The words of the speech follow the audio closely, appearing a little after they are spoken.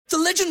The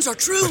legends are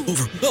true.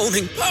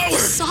 Overwhelming power!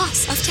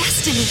 Sauce of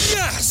destiny.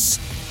 Yes!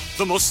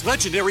 The most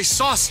legendary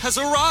sauce has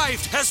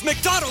arrived as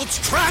McDonald's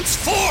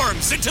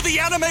transforms into the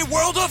anime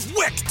world of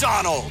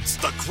WickDonald's.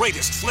 The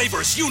greatest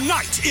flavors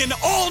unite in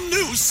all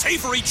new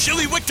savory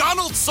chili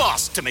McDonald's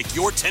sauce to make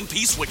your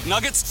 10-piece Wick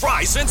Nuggets,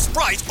 fries, and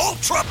Sprite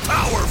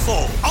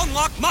ultra-powerful.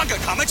 Unlock manga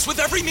comics with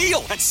every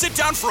meal and sit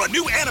down for a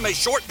new anime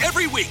short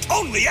every week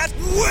only at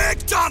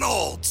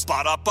WickDonald's.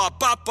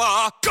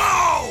 Ba-da-ba-ba-ba,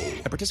 go!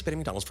 At participating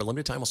McDonald's for a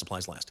limited time while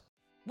supplies last.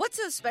 What's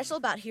so special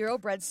about Hero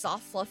Bread's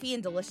soft, fluffy,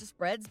 and delicious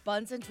breads,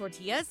 buns, and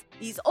tortillas?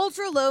 These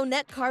ultra-low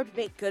net-carb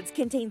baked goods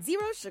contain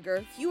zero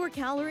sugar, fewer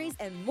calories,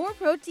 and more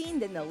protein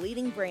than the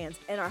leading brands,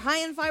 and are high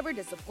in fiber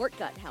to support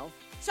gut health.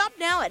 Shop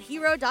now at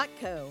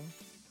hero.co.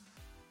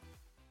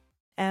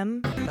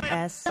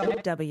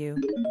 MSW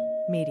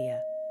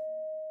Media.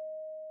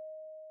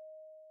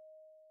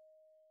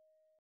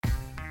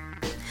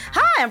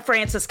 Hi, I'm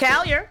Frances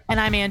Callier. And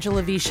I'm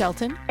Angela V.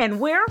 Shelton. And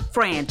we're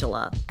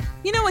Frangela.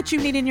 You know what you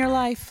need in your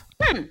life?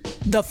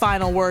 The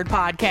Final Word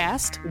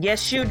Podcast.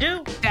 Yes, you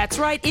do. That's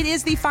right. It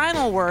is the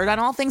final word on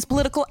all things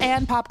political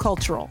and pop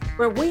cultural.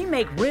 Where we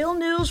make real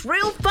news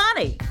real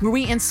funny. Where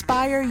we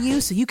inspire you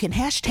so you can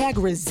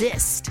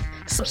 #resist.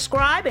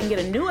 Subscribe and get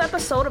a new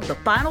episode of the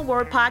Final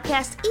Word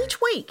Podcast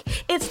each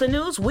week. It's the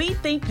news we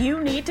think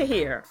you need to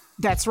hear.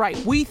 That's right.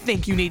 We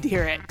think you need to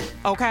hear it.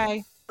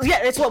 Okay?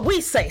 Yeah, it's what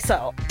we say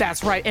so.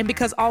 That's right. And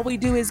because all we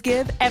do is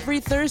give, every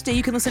Thursday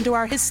you can listen to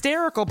our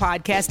hysterical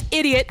podcast,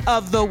 Idiot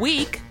of the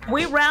Week.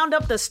 We round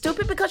up the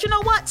stupid because you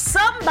know what?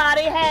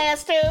 Somebody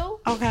has to.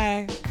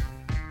 Okay.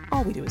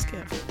 All we do is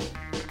give.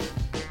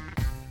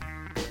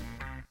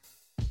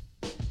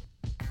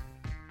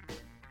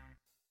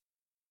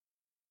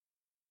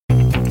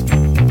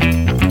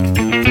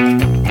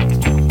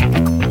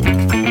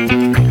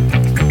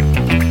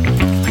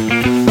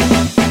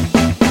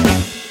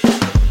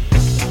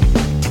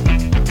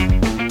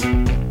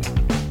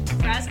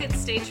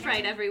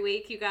 Every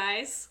week, you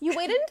guys. You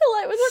waited until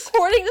I was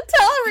recording to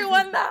tell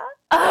everyone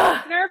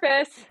that.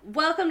 Nervous.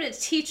 Welcome to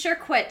Teacher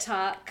Quit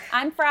Talk.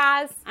 I'm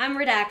Fraz. I'm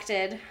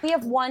Redacted. We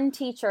have one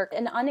teacher,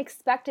 an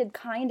unexpected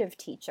kind of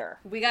teacher.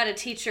 We got a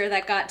teacher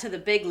that got to the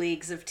big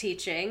leagues of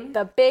teaching.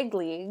 The big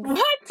leagues.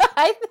 What?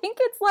 I think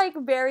it's like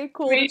very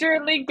cool.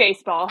 Major League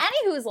Baseball.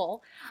 Any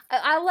hoozle.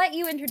 I'll let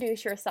you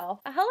introduce yourself.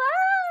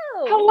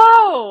 Hello.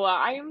 Hello.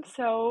 I am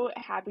so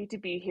happy to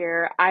be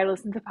here. I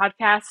listened to the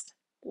podcast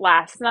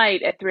last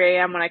night at 3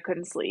 a.m. when I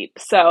couldn't sleep.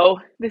 So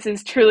this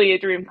is truly a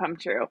dream come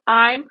true.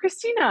 I'm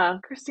Christina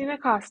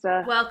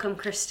Costa. Welcome,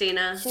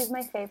 Christina. She's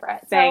my favorite.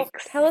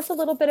 Thanks. So tell us a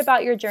little bit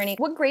about your journey.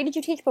 What grade did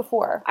you teach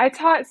before? I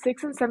taught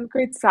 6th and 7th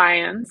grade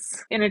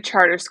science in a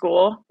charter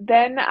school.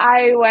 Then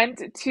I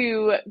went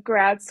to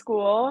grad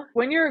school.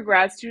 When you're a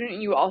grad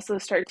student, you also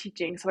start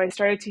teaching. So I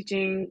started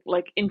teaching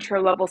like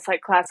intro level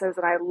psych classes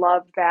and I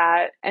loved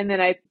that. And then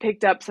I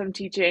picked up some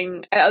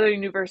teaching at other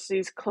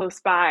universities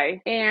close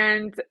by.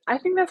 And I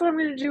think that's what I'm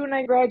going to do when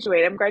I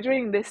graduate. I'm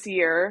graduating this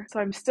year, so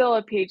I'm still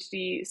a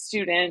PhD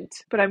student,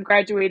 but I'm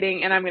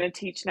graduating and I'm going to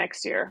teach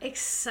next year.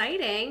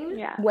 Exciting.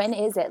 Yeah. When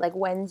is it? Like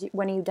when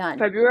are you done?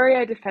 February,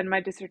 I defend my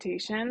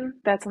dissertation.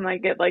 That's when I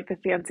get like the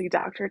fancy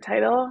doctor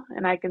title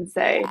and I can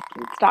say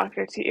it's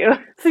doctor to you.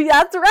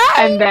 That's right.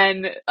 And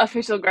then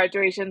official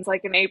graduation's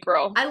like in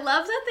April. I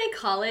love that they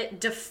call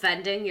it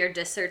defending your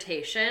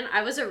dissertation.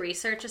 I was a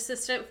research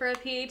assistant for a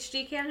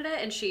PhD candidate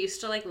and she used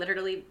to like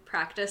literally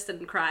practice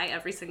and cry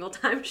every single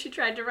time she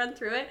tried to run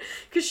through it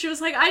because she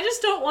was like, I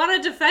just don't want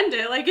to defend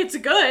it. Like, it's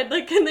good.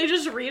 Like, can they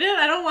just read it?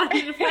 I don't want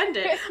to defend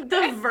it.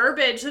 The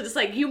verbiage that's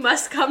like, you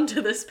must come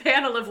to this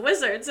panel of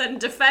wizards and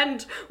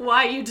defend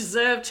why you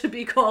deserve to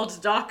be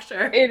called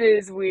doctor. It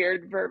is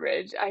weird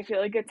verbiage. I feel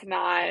like it's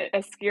not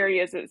as scary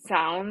as it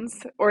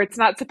sounds, or it's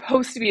not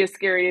supposed to be as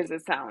scary as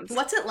it sounds.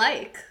 What's it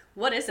like?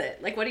 What is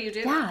it? Like, what do you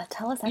do? Yeah,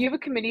 tell us. You have a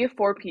committee of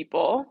 4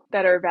 people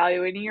that are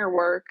evaluating your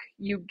work.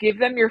 You give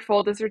them your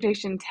full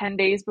dissertation 10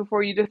 days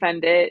before you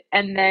defend it.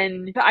 And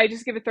then I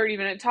just give a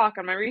 30-minute talk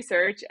on my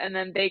research. And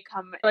then they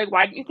come like,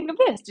 why didn't you think of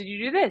this? Did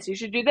you do this? You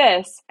should do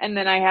this. And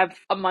then I have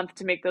a month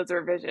to make those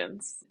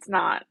revisions. It's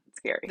not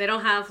scary. They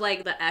don't have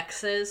like the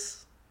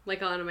X's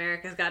like on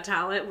America's Got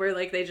Talent where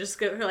like they just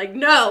go like,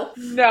 no,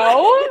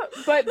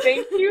 but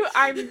thank you.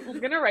 I'm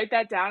gonna write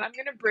that down. I'm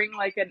gonna bring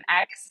like an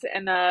X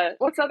and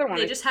what's the other one?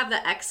 They just have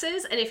the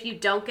X's, and if you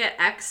don't get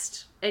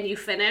X'd and you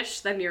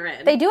finish, then you're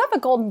in. They do have a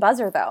golden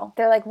buzzer, though.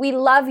 They're like, we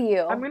love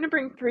you. I'm going to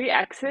bring 3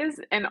 X's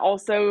and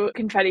also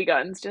confetti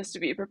guns just to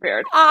be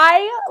prepared.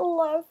 I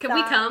love Can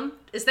we come?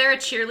 Is there a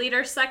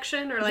cheerleader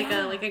section or like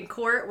a like in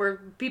court where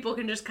people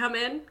can just come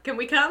in? Can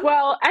we come?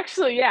 Well,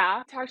 actually,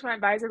 yeah. I talked to my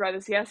advisor about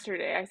this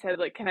yesterday. I said,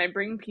 like, can I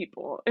bring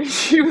people? And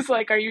she was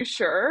like, are you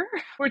sure?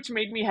 Which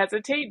made me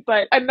hesitate.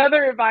 But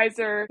another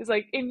advisor is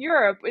like, in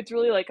Europe, it's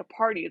really like a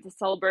party. It's a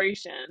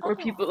celebration where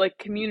people, like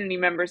community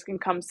members can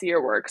come see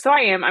your work. So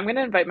I'm going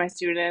to invite my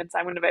students.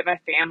 I'm going to invite my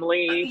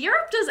family.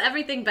 Europe does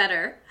everything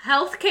better.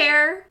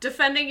 Healthcare,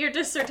 defending your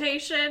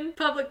dissertation,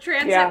 public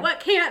transit. Yeah. What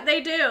can't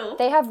they do?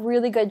 They have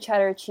really good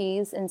cheddar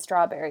cheese and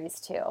strawberries,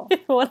 too.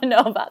 If you want to know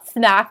about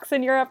snacks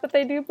in Europe that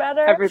they do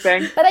better.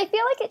 Everything. But I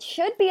feel like it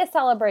should be a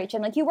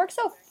celebration. Like, you work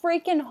so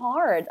freaking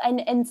hard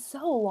and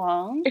so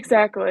long.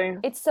 Exactly.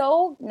 It's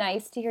so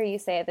nice to hear you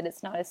say that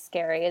it's not as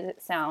scary as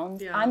it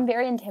sounds. Yeah. I'm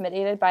very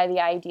intimidated by the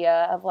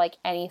idea of, like,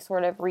 any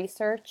sort of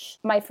research.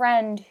 My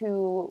friend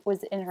who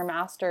was in her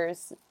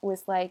master's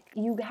was like,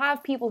 you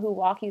have people who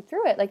walk you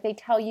through it. Like, they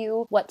tell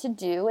you what to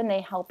do and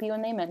they help you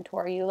and they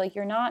mentor you. Like,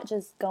 you're not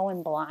just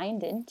going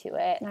blind into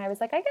it. And I was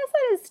like, I guess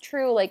that is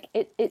true. Like,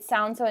 it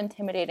sounds so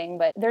intimidating,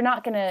 but they're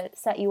not going to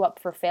set you up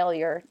for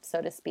failure,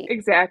 so to speak.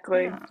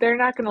 Exactly. Yeah. They're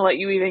not going to let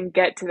you even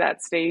get to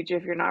that stage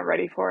if you're not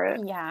ready for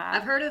it. Yeah.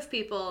 I've heard of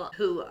people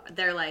who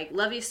they're like,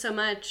 love you so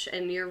much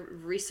and you're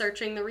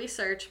researching the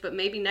research, but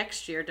maybe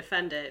next year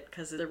defend it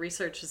because the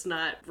research is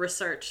not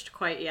researched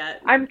quite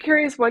yet. I'm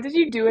curious, what did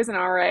you do as an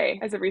RA,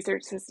 as a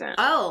research assistant?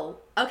 Oh,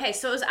 okay.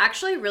 So it was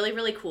actually really,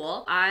 really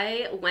cool.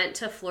 I went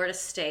to Florida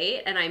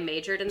State and I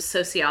majored in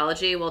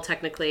sociology, well,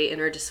 technically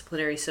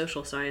interdisciplinary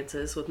social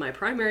sciences with my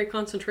primary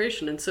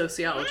concentration in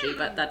sociology,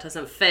 but that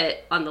doesn't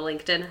fit on the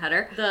LinkedIn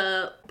header.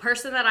 The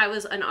person that I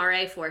was an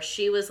RA for,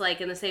 she was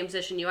like in the same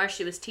position you are.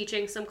 She was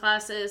teaching some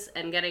classes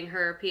and getting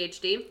her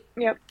PhD.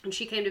 Yep. And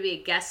she came to be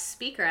a guest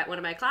speaker at one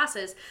of my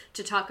classes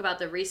to talk about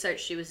the research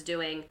she was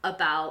doing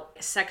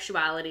about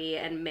sexuality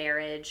and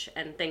marriage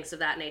and things of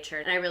that nature.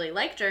 And I really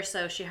liked her,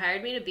 so she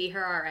hired me to be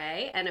her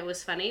RA. And it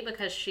was funny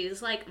because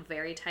she's like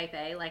very type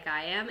A like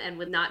I am and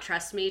would not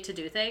trust me to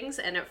do things.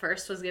 And at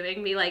first was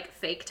giving me like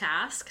fake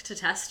tasks to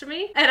test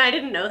me. And I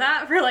didn't know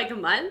that for like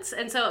months.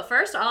 And so at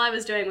first all I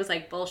was doing was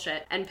like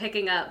bullshit and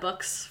picking up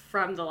books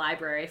from the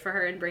library for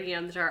her and bringing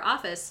them to our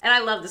office. And I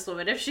love this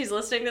woman. If she's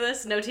listening to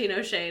this, no tea,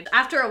 no shade.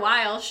 After a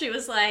while, she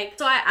was like,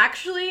 so I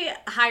actually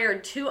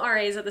hired 2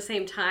 RAs at the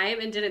same time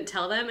and didn't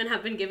tell them and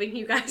have been giving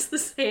you guys the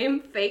same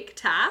fake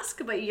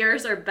task, but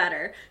yours are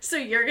better. So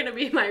you're gonna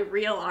be my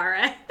real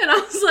RA. And I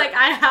was like,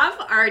 I have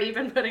already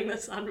been putting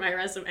this on my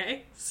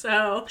resume.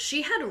 So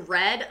she had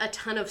read a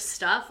ton of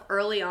stuff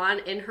early on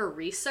in her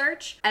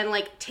research and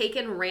like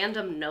taken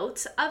random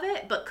notes of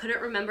it, but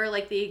couldn't remember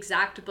like the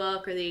exact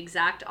book or the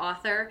exact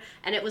author.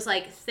 And it was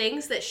like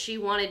things that she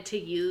wanted to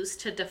use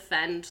to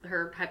defend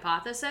her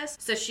hypothesis.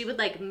 So she would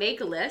like make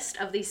a list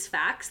of these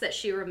facts that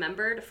she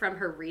remembered from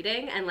her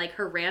reading and like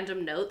her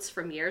random notes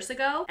from years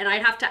ago. And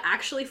I'd have to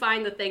actually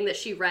find the thing that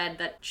she read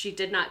that she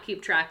did not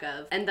keep track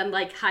of and then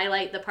like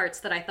highlight the parts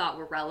that I thought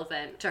were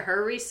relevant to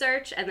her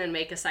research and then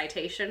make a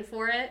citation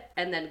for it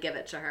and then give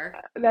it to her.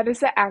 That is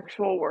the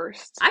actual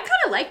worst. I kind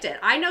of liked it.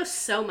 I know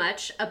so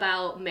much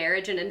about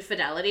marriage and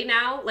infidelity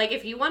now. Like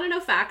if you want to know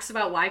facts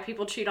about why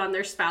people cheat on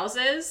their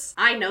spouses,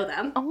 I know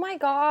them. Oh my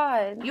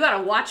God. You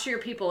gotta watch your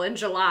people in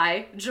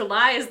July.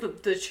 July is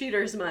the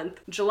cheaters month.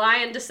 July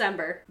and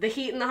December. The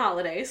heat and the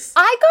holidays.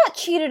 I got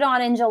cheated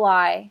on in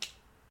July.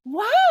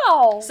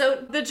 Wow.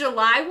 So the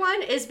July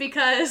one is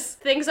because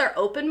things are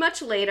open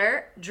much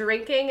later.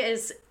 Drinking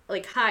is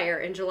like higher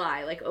in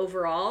July, like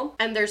overall.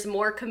 And there's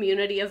more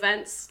community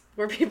events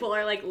where people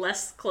are like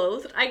less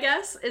clothed, I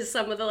guess, is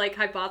some of the like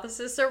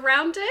hypothesis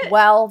around it.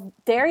 Well,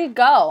 there you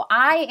go.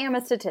 I am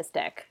a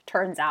statistic,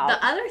 turns out.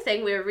 The other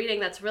thing we were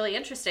reading that's really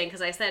interesting,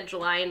 because I said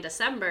July and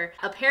December,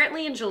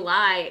 apparently in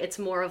July, it's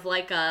more of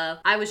like a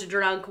I was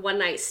drunk one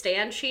night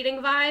stand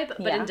cheating vibe,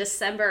 but in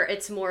December,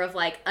 it's more of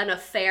like an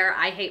affair,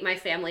 I hate my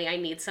family, I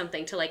need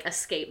something to like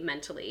escape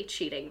mentally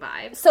cheating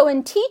vibe. So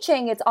in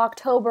teaching, it's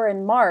October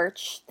and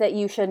March that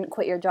you shouldn't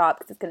quit your job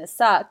because it's going to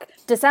suck.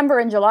 December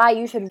and July,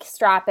 you should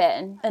strap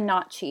in and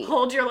not cheat.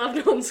 Hold your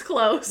loved ones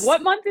close.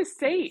 What month is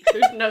safe?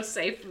 There's no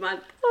safe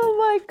month. Oh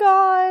my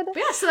God. But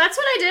yeah, so that's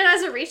what I did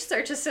as a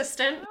research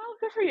assistant. Oh,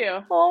 good for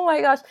you. Oh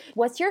my gosh.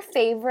 What's your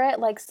favorite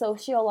like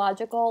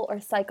sociological or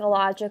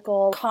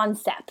psychological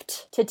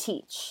concept to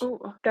teach?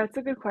 Oh, that's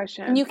a good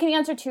question. And you can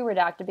answer too,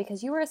 redacted,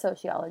 because you were a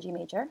sociology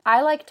major.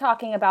 I like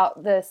talking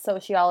about the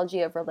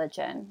sociology of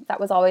religion. That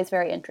was always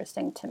very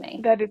interesting to me.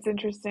 That is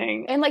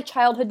interesting. And like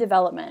childhood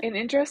development. In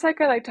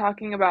IntroPsych, I like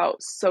talking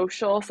about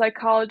social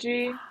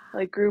psychology,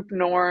 like group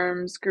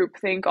norms,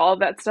 groupthink, all of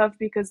that stuff,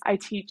 because I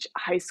teach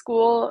high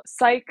school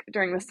psych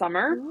during the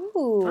summer.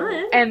 Ooh.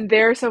 Fun. And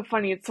they're so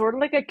funny. It's sort of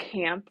like a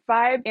camp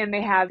vibe, and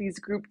they have these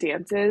group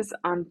dances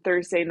on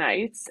Thursday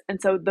nights. And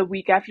so the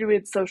week after we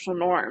had social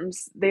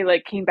norms, they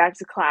like came back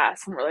to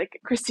class and were like,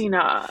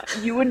 Christina,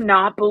 you would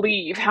not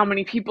believe how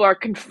many people are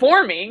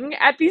conforming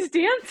at these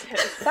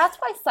dances. That's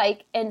why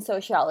psych and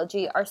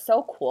sociology are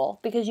so cool,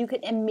 because you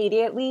can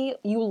immediately,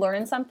 you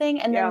learn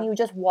something and then you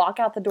just walk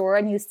out the door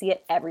and you see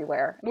it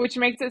everywhere. which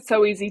makes it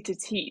so easy to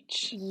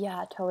teach.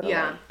 Yeah, totally.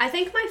 Yeah. I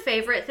think my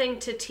favorite thing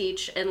to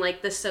teach in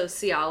like the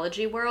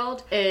sociology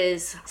world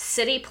is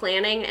city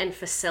planning and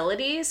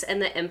facilities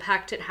and the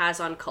impact it has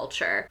on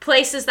culture.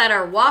 Places that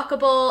are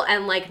walkable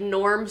and like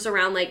norms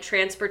around like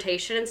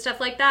transportation and stuff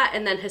like that,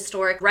 and then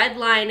historic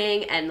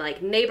redlining and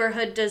like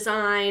neighborhood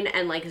design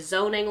and like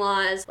zoning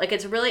laws. Like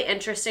it's really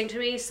interesting to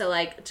me. So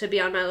like to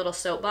be on my little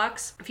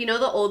soapbox, if you know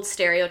the old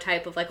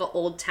stereotype of like an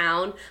old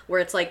town where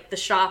it's like the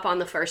shop on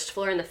the first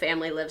floor and the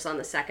family lives on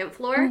the second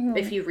floor,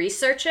 if you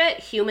research it,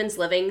 humans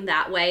living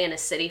that way in a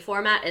city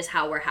format is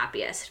how we're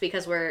happiest,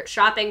 because we're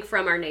shopping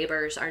from our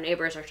neighbors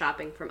are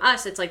shopping from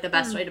us. It's like the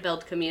best way to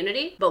build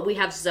community. But we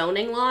have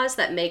zoning laws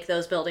that make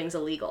those buildings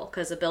illegal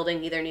because a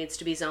building either needs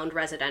to be zoned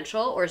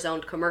residential or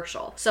zoned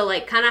commercial. So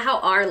like kind of how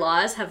our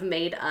laws have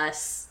made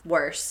us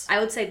worse. I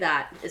would say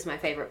that is my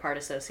favorite part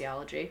of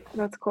sociology.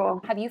 That's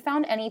cool. Have you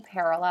found any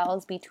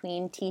parallels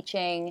between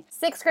teaching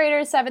 6th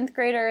graders, 7th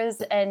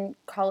graders, and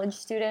college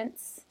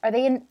students? Are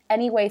they in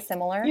any way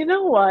similar? You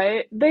know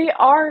what? They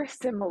are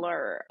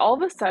similar. All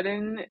of a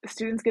sudden,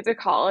 students get to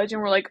college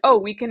and we're like, oh,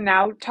 we can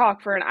now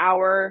talk for an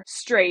hour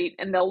straight,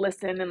 and they'll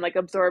listen and like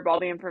absorb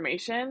all the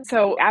information.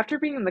 So after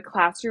being in the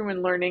classroom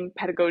and learning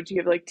pedagogy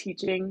of like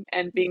teaching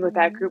and being with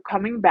that group,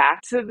 coming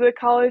back to the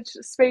college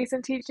space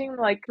and teaching,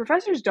 like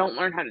professors don't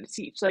learn how to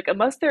teach. Like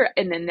unless they're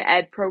in an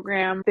ed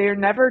program, they're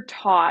never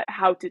taught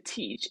how to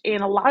teach.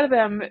 And a lot of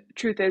them,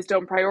 truth is,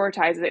 don't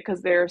prioritize it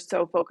because they're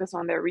so focused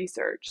on their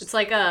research. It's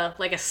like a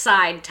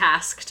side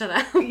task to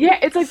them. Yeah,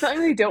 it's like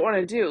something they don't want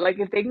to do. Like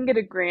if they can get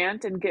a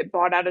grant and get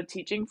bought out of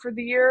teaching for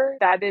the year,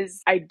 that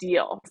is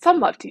ideal. Some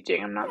love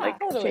teaching. I'm not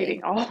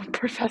shading all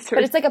professors.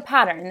 But it's like a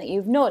pattern that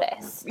you've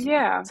noticed.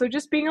 Yeah. So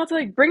just being able to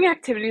like bring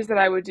activities that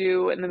I would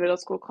do in the middle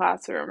school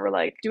classroom, or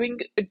like doing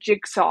a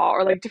jigsaw,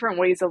 or like different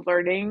ways of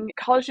learning.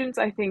 College students,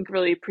 I think,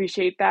 really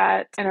appreciate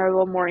that and are a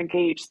little more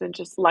engaged than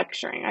just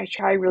lecturing. I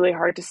try really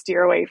hard to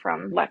steer away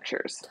from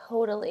lectures.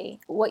 Totally.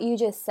 What you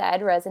just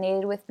said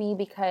resonated with me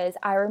because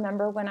I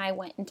remember when I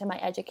went into my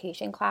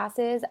education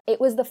classes,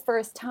 it was the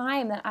first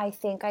time that I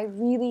think I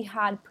really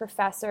had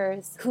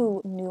professors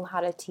who knew how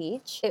to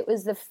teach. It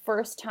was the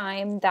first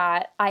time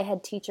that I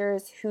had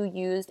teachers who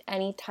used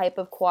any type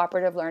of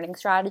cooperative learning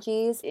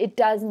strategies. It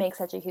does make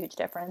such a huge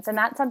difference. And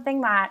that's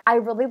something that I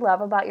really love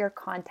about your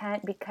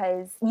content,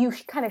 because you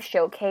kind of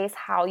showcase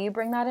how you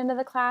bring that into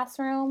the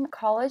classroom.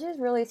 College is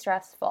really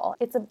stressful.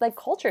 It's a like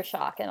culture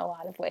shock in a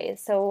lot of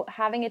ways. So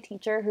having a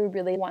teacher who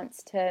really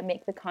wants to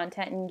make the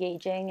content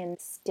engaging and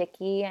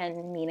sticky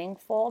and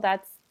meaningful,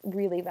 that's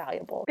really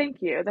valuable. Thank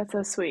you. That's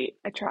so sweet.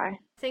 I try.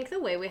 I think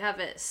the way we have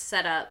it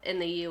set up in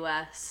the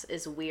US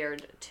is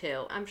weird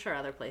too. I'm sure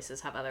other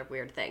places have other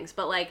weird things,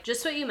 but like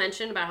just what you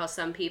mentioned about how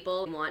some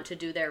people want to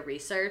do their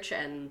research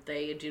and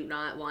they do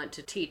not want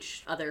to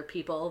teach other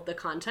people the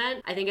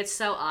content. I think it's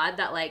so odd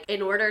that like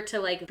in order to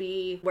like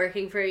be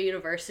working for a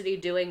university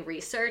doing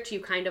research, you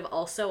kind of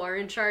also are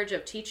in charge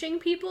of teaching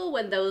people,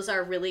 when those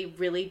are really,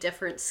 really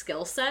different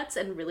skill sets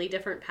and really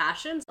different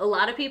passions. A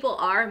lot of people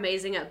are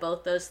amazing at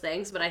both those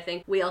things, but I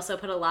think we also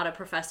put a lot of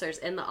professors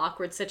in the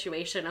awkward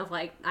situation of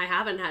like, I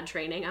haven't had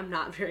training, I'm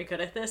not very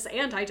good at this,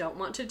 and I don't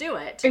want to do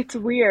it. It's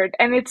weird.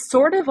 And it's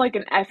sort of like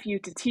an FU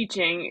to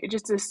teaching,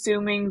 just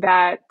assuming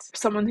that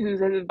someone who's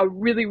a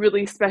really,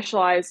 really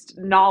specialized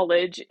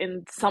knowledge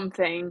in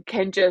something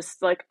can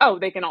just like, oh,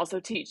 they can also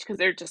teach because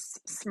they're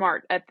just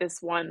smart at this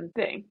one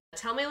thing.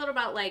 Tell me a little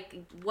about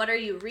like, what are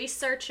you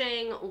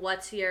researching?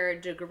 What's your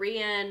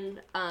degree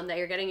in that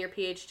you're getting your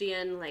PhD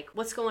in? Like,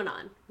 what's going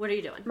on? What are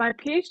you doing? My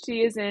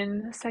PhD is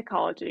in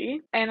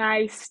psychology, and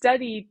I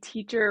study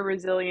teacher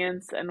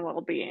resilience and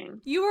well-being.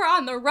 You were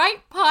on the right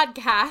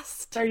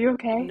podcast. Are you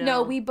okay?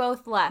 No, we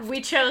both left.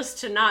 We chose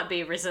to not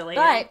be resilient.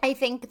 But I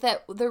think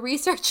that the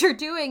research you're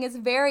doing is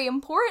very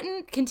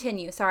important.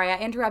 Continue. Sorry, I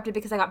interrupted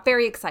because I got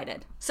very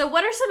excited. So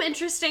what are some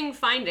interesting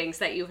findings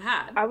that you've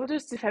had? I will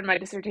just defend my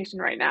dissertation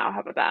right now.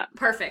 How about that?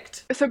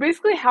 Perfect. So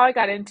basically how I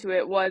got into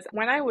it was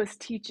when I was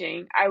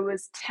teaching, I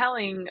was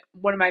telling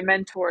one of my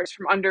mentors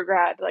from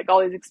undergrad, like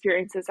all these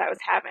experiences I was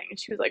having. And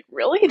she was like,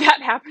 really?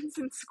 That happens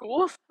in school?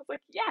 I was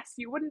like, yes,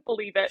 you wouldn't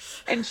believe it.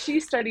 And she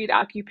studied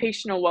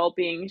occupational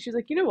well-being. She's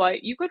like, you know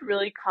what? You could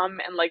really come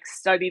and like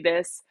study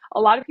this. A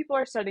lot of people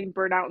are studying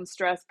burnout and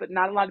stress, but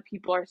not a lot of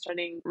people are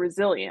studying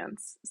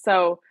resilience.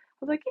 So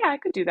I was like, yeah, I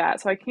could do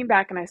that. So I came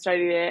back and I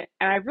studied it,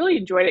 and I really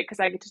enjoyed it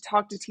because I get to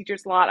talk to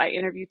teachers a lot. I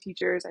interview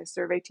teachers, I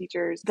survey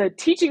teachers. The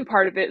teaching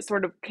part of it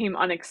sort of came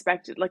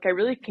unexpected. Like I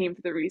really came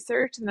for the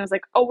research, and I was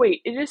like, oh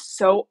wait, it is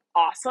so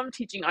awesome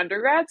teaching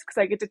undergrads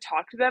because I get to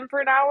talk to them for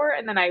an hour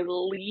and then I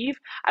leave.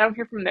 I don't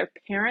hear from their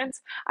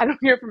parents. I don't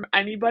hear from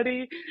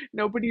anybody.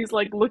 Nobody's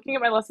like looking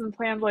at my lesson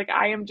plans. Like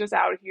I am just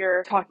out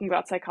here talking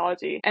about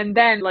psychology. And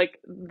then like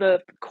the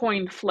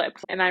coin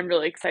flipped, and I'm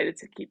really excited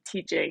to keep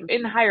teaching.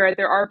 In higher ed,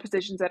 there are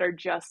positions that are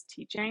just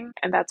teaching,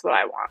 and that's what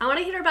I want. I want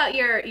to hear about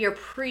your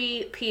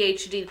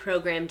pre-PhD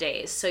program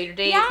days. So your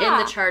days in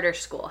the charter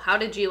school. How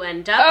did you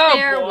end up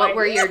there? Boy. What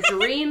were your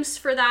dreams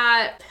for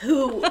that?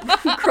 Who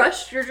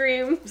crushed your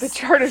dreams? The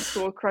charter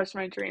school crushed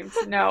my dreams.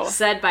 No.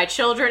 Said by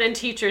children and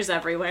teachers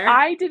everywhere.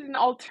 I did an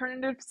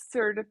alternative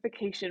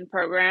certification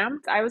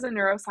program. I was a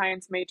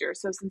neuroscience major,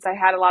 so since I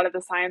had a lot of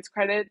the science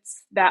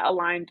credits, that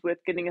aligned with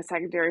getting a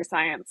secondary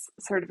science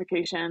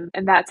certification,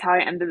 and that's how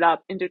I ended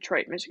up in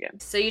Detroit, Michigan.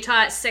 So you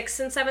taught 6th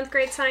and 7th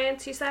grade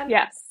science, you said?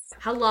 Yes.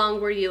 How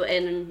long were you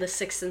in the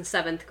 6th and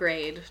 7th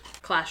grade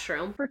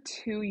classroom? For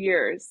 2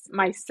 years.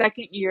 My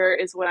second year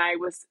is when I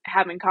was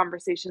having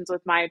conversations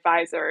with my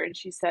advisor, and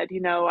she said,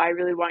 I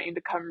really want you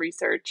to come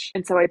research.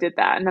 And so I did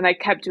that. And then I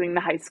kept doing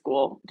the high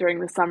school during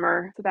the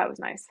summer. So that was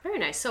nice. Very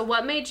nice. So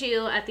what made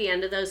you, at the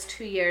end of those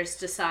 2 years,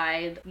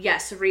 decide,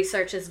 yes,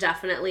 research is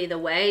definitely the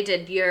way?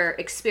 Did your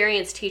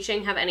experience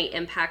teaching have any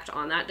impact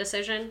on that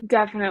decision?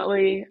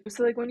 Definitely.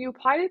 So when you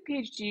apply to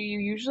PhD, you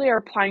usually are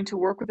applying to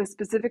work with a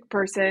specific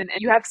person, and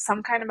you have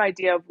some kind of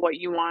idea of what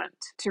you want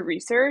to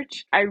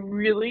research. I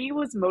really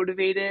was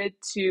motivated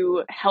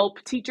to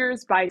help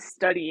teachers by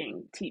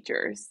studying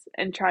teachers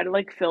and try to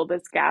fill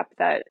this gap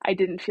that I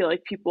didn't feel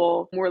like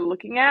people were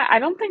looking at. I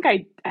don't think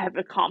I have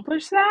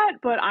accomplished that,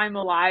 but I'm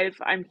alive,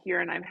 I'm here,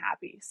 and I'm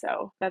happy.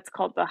 So that's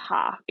called the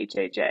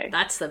HAJ.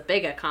 That's the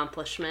big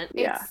accomplishment.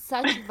 Yeah. It's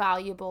such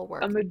valuable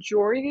work. A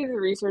majority of the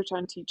research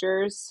on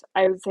teachers,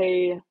 I would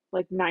say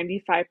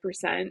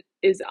 95%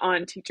 is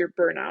on teacher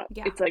burnout.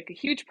 Yeah. It's a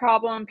huge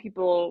problem.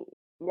 People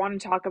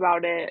want to talk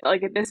about it.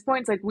 At this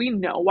point, it's we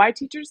know why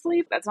teachers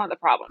leave. That's not the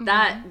problem.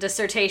 That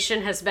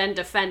dissertation has been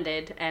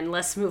defended, and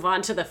let's move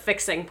on to the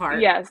fixing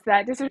part. Yes,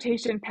 that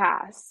dissertation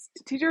passed.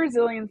 Teacher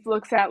resilience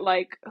looks at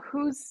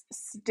who's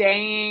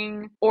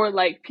staying, or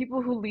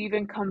people who leave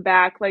and come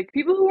back,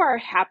 people who are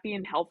happy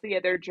and healthy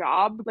at their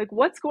job.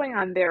 What's going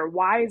on there?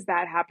 Why is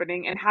that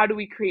happening? And how do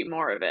we create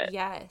more of it?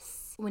 Yes.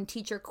 When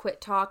teacher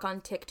quit talk on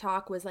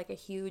TikTok was a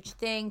huge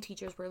thing,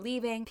 teachers were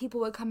leaving,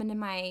 people would come into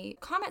my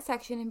comment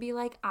section and be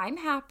like, I'm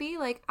happy,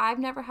 I've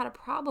never had a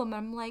problem.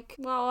 I'm like,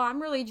 well, I'm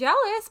really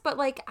jealous, but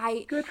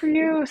Good for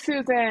you,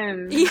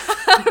 Susan. Yeah,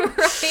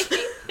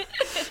 right.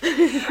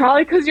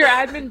 Probably because your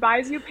admin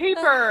buys you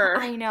paper.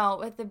 I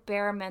know, at the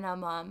bare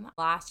minimum.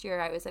 Last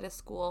year I was at a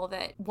school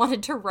that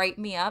wanted to write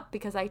me up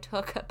because I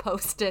took a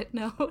Post-it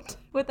note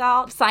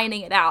without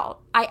signing it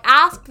out. I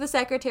asked the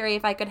secretary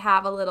if I could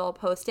have a little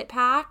Post-it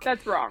pack.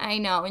 That's wrong. I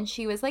know, and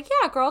she was like,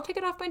 yeah, girl, take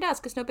it off my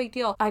desk. It's no big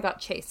deal. I got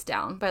chased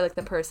down by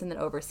the person that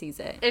oversees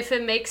it. If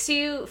it makes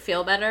you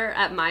feel better,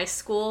 at my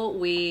school,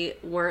 we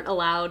weren't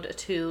allowed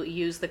to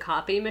use the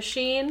copy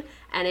machine.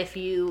 And if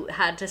you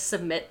had to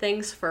submit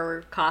things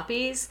for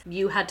copies,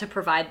 you had to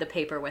provide the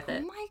paper with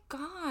it. Oh my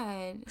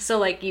God.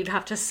 So you'd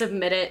have to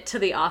submit it to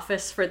the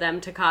office for them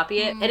to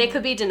copy it. And it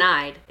could be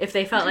denied if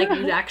they felt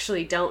you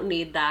actually don't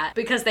need that.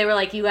 Because they were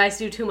you guys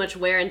do too much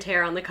wear and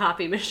tear on the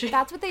copy machine.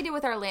 That's what they did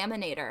with our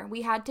laminator.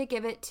 We had to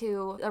give it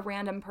to a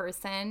random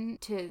person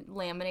to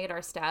laminate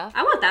our stuff.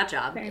 I want that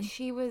job.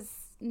 She was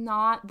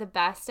not the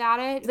best at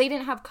it. They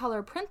didn't have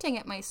color printing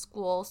at my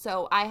school,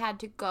 so I had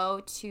to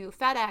go to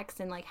FedEx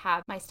and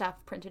have my stuff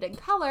printed in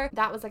color.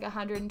 That was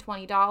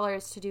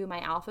 $120 to do my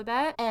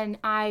alphabet, and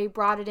I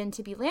brought it in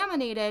to be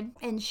laminated,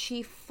 and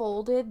she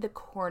folded the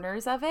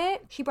corners of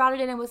it. She brought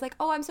it in and was like,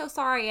 oh, I'm so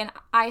sorry, and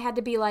I had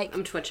to be like,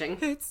 I'm twitching.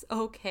 It's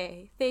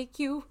okay. Thank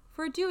you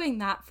for doing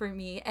that for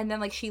me. And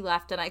then she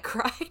left and I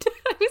cried.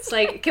 It's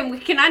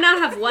can I not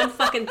have one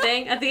fucking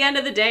thing at the end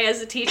of the day as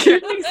a teacher?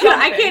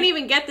 I can't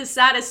even get the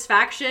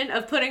satisfaction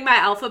of putting my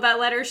alphabet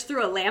letters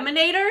through a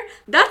laminator.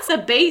 That's the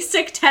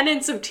basic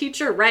tenets of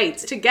teacher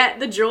rights, to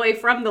get the joy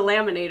from the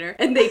laminator.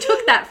 And they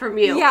took that from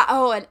you. Yeah,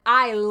 oh, and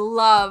I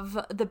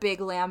love the big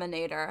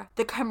laminator.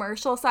 The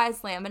commercial size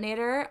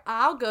laminator,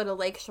 I'll go to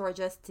Lakeshore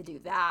just to do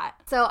that.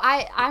 So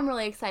I'm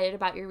really excited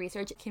about your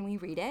research. Can we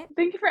read it?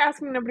 Thank you for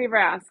asking. Nobody ever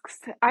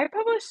asks. I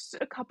published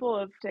a couple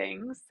of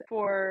things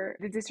for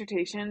the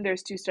dissertation.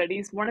 There's 2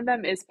 studies. One of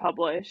them is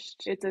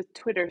published. It's a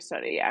Twitter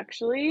study,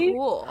 actually.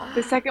 Cool.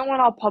 The second one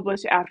I'll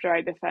publish after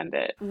I defend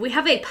it. We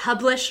have a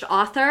published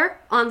author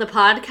on the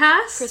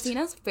podcast.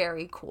 Christina's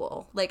very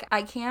cool.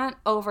 I can't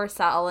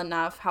oversell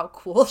enough how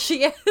cool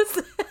she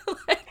is.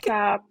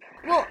 Stop.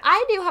 Well,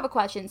 I do have a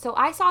question. So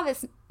I saw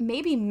this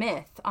maybe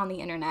myth on the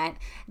internet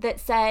that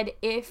said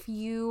if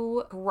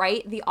you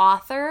write the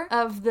author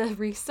of the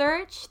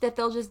research, that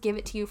they'll just give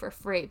it to you for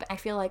free. But I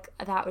feel like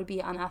that would be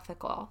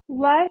unethical.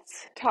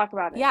 Let's talk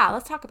about it. Yeah,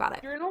 let's talk about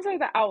it. Journals are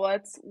the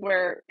outlets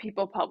where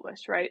people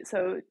publish, right?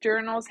 So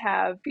journals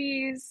have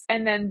fees,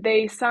 and then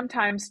they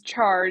sometimes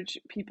charge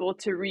people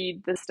to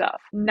read the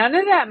stuff. None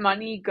of that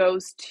money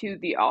goes to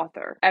the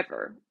author,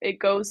 ever. It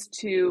goes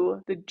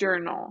to the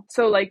journal.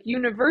 So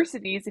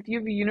universities, if you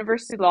have a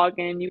university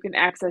login, you can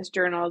access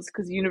journals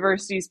because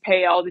universities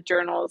pay all the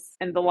journals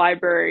and the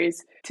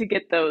libraries to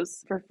get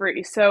those for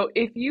free. So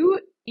if you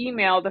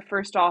email the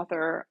first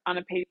author on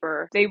a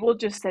paper, they will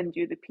just send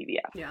you the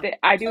PDF. Yeah.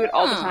 I do it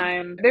all the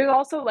time. There's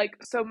also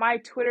so my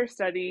Twitter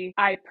study,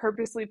 I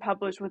purposely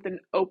publish with an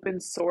open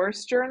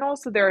source journal.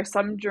 So there are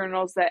some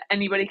journals that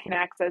anybody can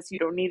access. You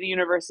don't need a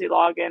university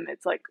login.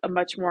 It's like a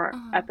much more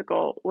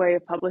ethical way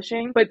of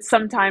publishing. But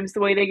sometimes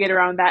the way they get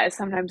around that is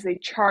sometimes they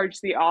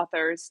charge the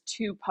authors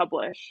to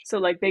publish.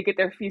 So they get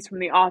their fees from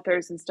the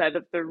authors instead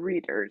of the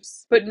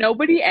readers. But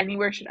nobody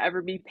anywhere should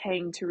ever be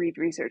paying to read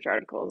research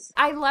articles.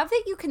 I love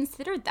that you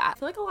considered that. I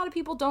feel like a lot of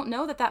people don't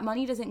know that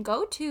money doesn't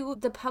go to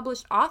the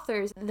published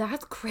authors.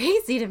 That's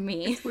crazy to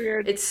me. It's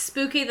weird. It's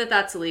spooky that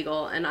that's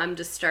illegal, and I'm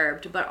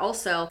disturbed. But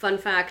also, fun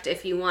fact,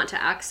 if you want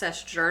to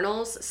access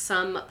journals,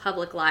 some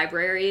public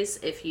libraries,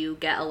 if you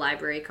get a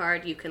library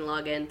card, you can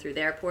log in through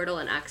their portal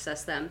and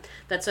access them.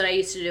 That's what I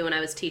used to do when I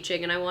was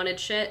teaching and I wanted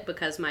shit,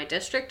 because my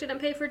district didn't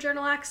pay for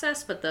journal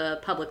access, but the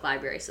public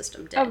library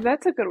system did. Oh,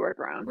 that's a good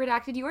workaround.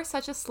 Redacted, you are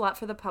such a slut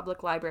for the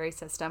public library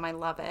system. I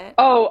love it.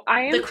 Oh,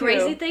 I am The too.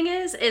 crazy thing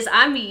is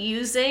I'm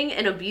using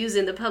and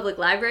abusing the public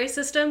library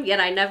system, yet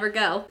I never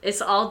go.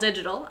 It's all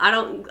digital.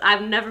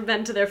 I've never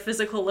been to their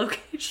physical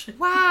location.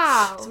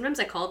 Wow. Sometimes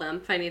I call them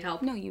if I need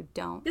help. No, you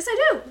don't. Yes,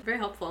 I do. Very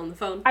helpful on the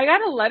phone. I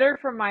got a letter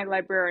from my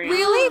librarian.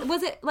 Really?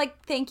 Was it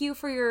thank you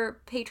for your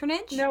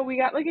patronage? No, we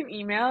got an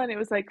email and it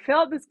was fill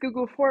out this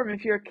Google form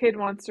if your kid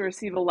wants to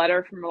receive a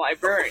letter from a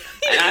librarian.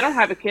 And I don't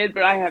have a kid,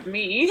 but I have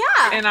me.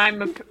 Yeah. And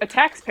I'm a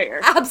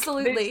taxpayer.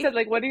 Absolutely. They said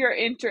what are your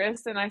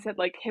interests? And I said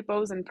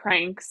hippos and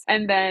pranks.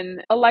 And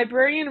then a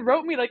librarian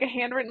wrote me a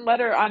handwritten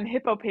letter on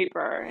hippo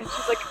paper. And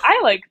she's I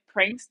like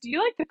pranks. Do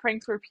you like the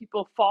pranks where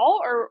people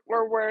fall or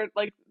where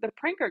the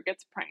pranker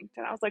gets pranked?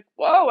 And I was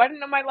whoa, I didn't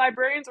know my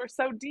librarians were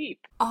so deep.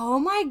 Oh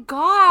my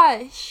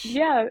gosh.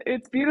 Yeah,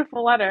 it's a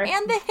beautiful letter.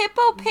 And the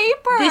hippo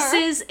paper. This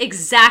is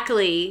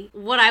exactly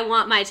what I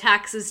want my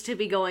taxes to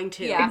be going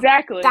to. Yeah.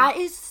 Exactly. That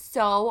is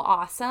so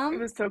awesome. It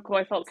was so cool.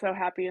 I felt so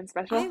happy and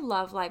special. I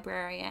love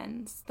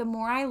librarians. The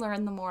more I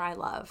learn, the more I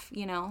love,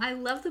 I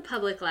love the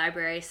public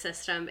library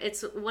system.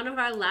 It's one of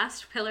our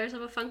last pillars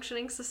of a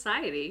functioning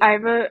society. I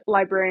have a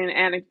librarian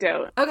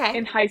anecdote. Okay.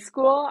 In high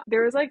school,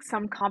 there was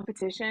some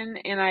competition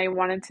and I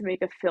wanted to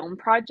make a film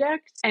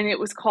project and it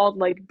was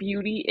called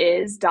beauty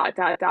is ...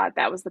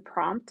 That was the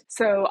prompt.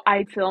 So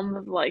I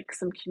filmed with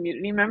some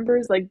community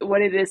members,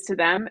 what it is to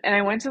them. And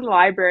I went to the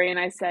library and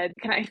I said,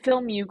 can I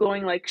film you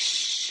going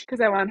shh?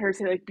 Because I wanted her to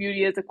say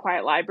beauty is a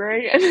quiet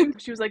library. And then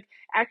she was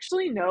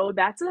actually, no,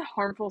 that's a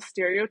harmful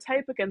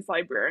stereotype against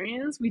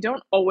librarians. We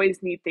don't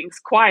always need things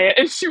quiet.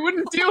 And she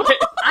wouldn't do it.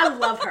 I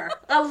love her.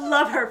 I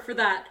love her for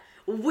that.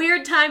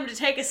 Weird time to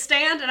take a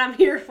stand, and I'm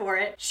here for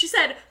it. She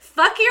said,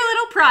 fuck your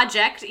little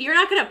project. You're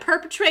not going to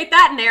perpetrate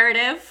that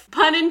narrative.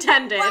 Pun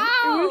intended. Wow.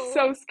 It was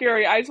so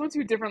scary. I just went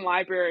to a different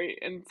library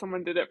and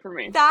someone did it for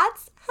me.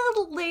 That's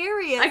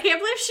hilarious. I can't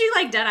believe she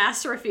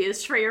deadass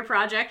refused for your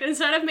project.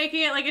 Instead of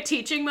making it a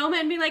teaching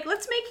moment and being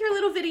let's make your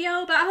little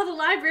video about how the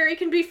library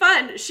can be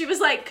fun. She was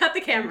cut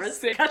the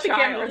cameras. Cut the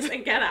cameras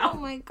and get out. Oh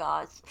my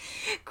gosh.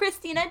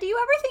 Christina, do you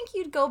ever think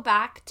you'd go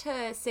back to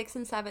 6th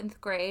and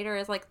 7th grade, or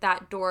is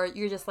that door,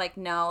 you're just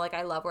no,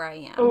 I love where I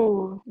am?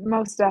 Oh,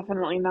 most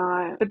definitely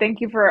not. But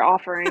thank you for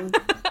offering.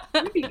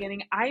 In the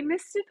beginning, I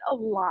missed it a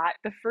lot.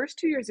 The first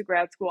 2 years of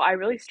grad school, I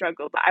really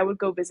struggled. I would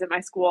go visit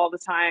my school all the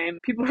time.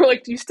 People were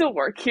do you still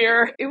work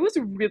here? It was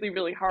really,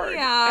 really hard.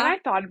 Yeah. And I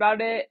thought about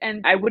it,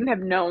 and I wouldn't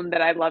have known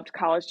that I loved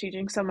college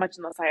teaching so much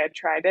unless I had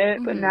tried it.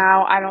 But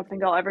now I don't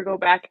think I'll ever go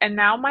back. And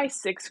now my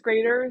 6th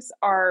graders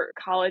are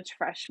college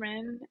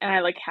freshmen, and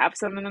I have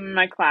some of them in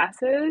my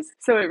classes.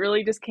 So it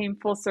really just came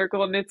full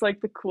circle, and it's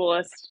the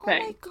coolest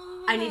thing. Oh my god.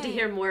 I need to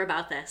hear more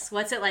about this.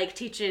 What's it like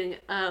teaching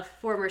a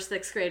former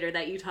 6th grader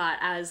that you taught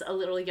as a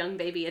little young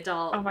baby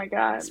adult? Oh my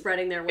God.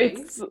 Spreading their wings.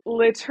 It's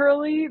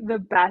literally the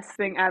best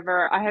thing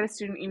ever. I had a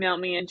student email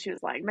me and she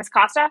was like, Miss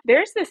Costa,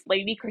 there's this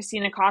lady,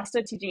 Christina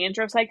Costa, teaching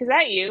intro psych. Is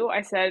that you?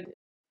 I said,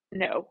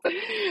 no.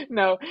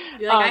 No.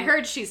 You're I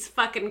heard she's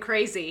fucking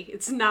crazy.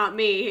 It's not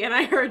me. And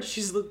I heard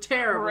she's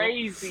terrible.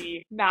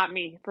 Crazy. Not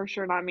me. For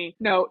sure not me.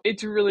 No,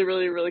 it's really,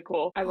 really, really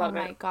cool. I love it.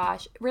 Oh my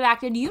gosh.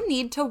 Redacted, you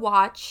need to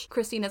watch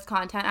Christina's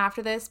content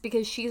after this,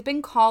 because she's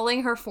been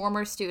calling her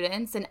former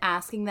students and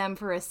asking them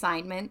for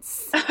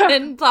assignments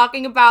and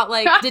talking about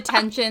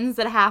detentions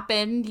that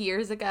happened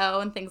years ago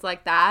and things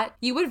like that.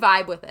 You would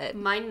vibe with it.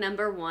 My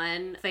number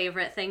one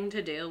favorite thing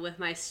to do with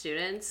my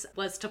students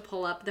was to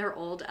pull up their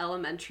old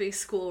elementary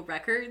school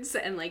records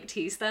and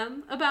tease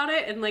them about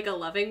it in a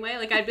loving way.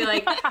 I'd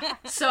be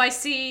so I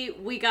see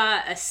we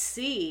got a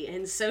C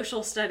in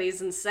social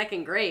studies in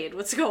 2nd grade.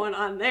 What's going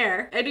on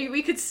there? And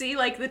we could see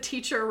the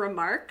teacher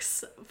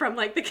remarks from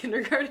the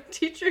kindergarten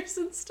teachers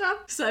and stuff.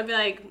 So I'd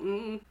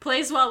be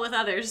plays well with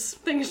others.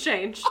 Things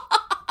change.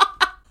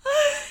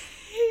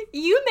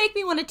 You make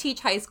me want to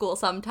teach high school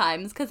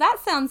sometimes, because that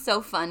sounds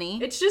so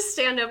funny. It's just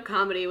stand-up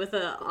comedy with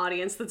an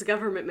audience that's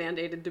government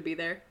mandated to be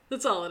there.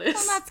 That's all it is.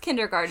 Well, that's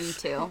kindergarten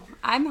too.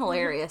 I'm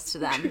hilarious to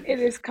them. It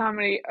is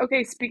comedy.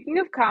 Okay, speaking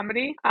of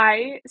comedy,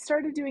 I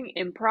started doing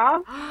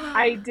improv.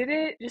 I did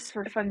it just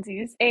for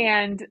funsies,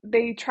 and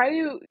they try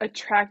to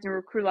attract and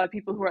recruit a lot of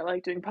people who are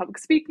like doing public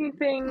speaking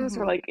things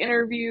or like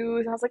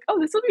interviews. And I was like, oh,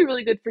 this will be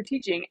really good for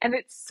teaching. And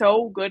it's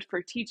so good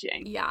for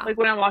teaching. Yeah. Like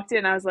when I walked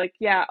in, I was like,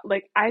 yeah,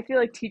 like I feel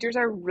like teachers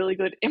are really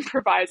good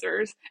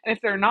improvisers. And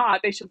if they're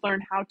not, they should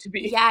learn how to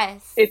be.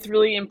 Yes. It's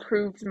really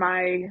improved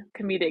my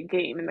comedic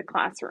game in the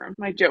classroom.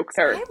 My jokes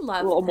are a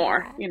little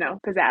more,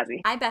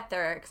 pizzazzy. I bet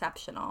they're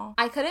exceptional.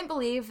 I couldn't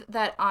believe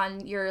that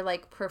on your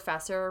like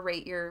professor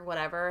rate your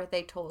whatever,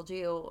 they told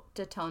you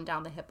to tone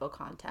down the hippo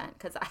content,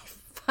 because I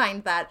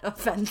find that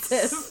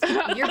offensive.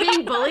 You're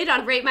being bullied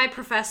on Rate My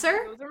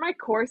Professor? Those are my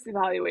course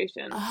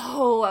evaluations.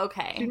 Oh,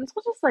 okay. Students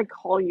will just like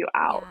call you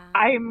out.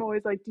 Yeah. I'm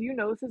always like, do you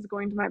know this is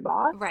going to my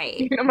boss? Right.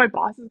 Do you know my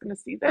boss is going to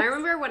see this? I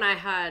remember when I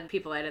had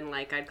people I didn't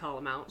like, I'd call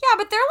them out. Yeah,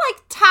 but they're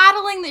like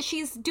tattling that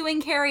she's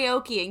doing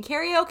karaoke, and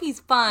karaoke's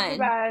fun.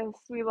 Yes,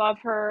 we love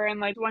her. And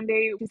like one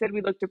day she said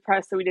we looked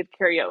depressed, so we did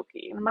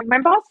karaoke. And I'm like, my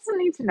boss doesn't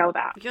need to know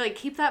that. You're like,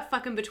 keep that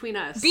fucking between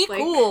us. Be like,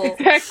 cool.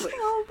 Exactly.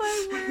 Oh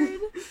my word.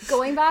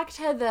 Going back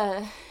to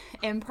the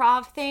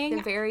improv thing,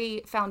 the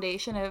very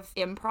foundation of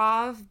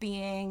improv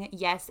being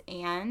yes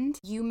and,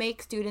 you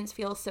make students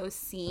feel so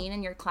seen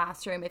in your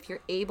classroom if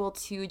you're able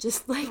to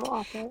just like,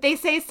 they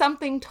say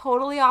something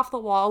totally off the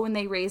wall when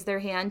they raise their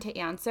hand to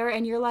answer,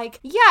 and you're like,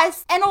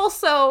 yes, and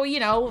also,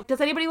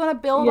 does anybody want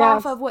to build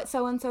off of what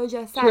so-and-so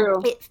just said?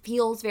 True. It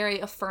feels very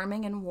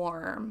affirming and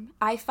warm.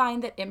 I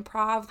find that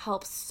improv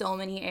helps so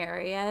many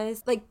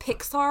areas. Like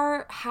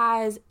Pixar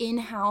has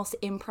in-house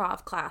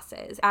improv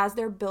classes. As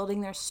they're building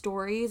their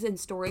stories and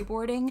storyboarding,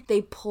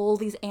 they pull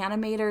these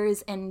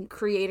animators and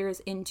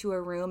creators into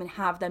a room and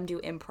have them do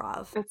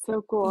improv. That's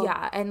so cool.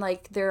 Yeah, and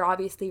like they're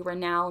obviously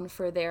renowned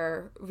for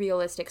their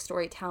realistic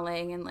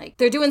storytelling, and like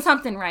they're doing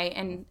something right,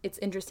 and it's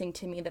interesting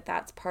to me that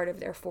that's part of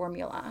their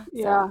formula.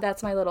 Yeah. So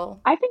that's my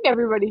little... I think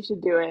everybody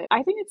should do it.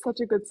 I think it's such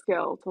a good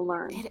skill to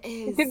learn. It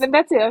is.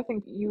 That's the other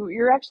thing.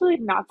 You're actually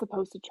not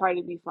supposed to try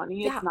to be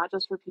funny. Yeah. It's not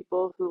just for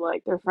people who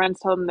like their friends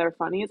tell them they're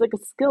funny. It's like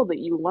a skill that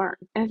you learn,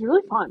 and it's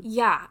really fun.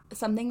 Yeah,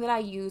 something that I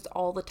use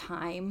all the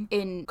time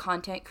in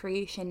content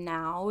creation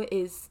now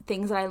is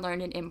things that I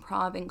learned in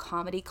improv and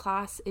comedy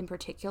class in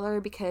particular,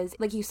 because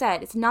like you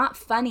said, it's not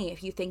funny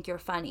if you think you're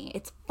funny.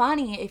 It's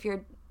funny if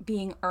you're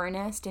being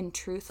earnest and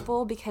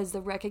truthful, because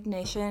the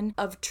recognition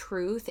of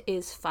truth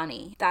is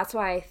funny. That's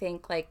why I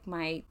think like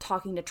my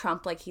talking to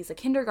Trump like he's a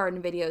kindergarten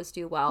videos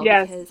do well.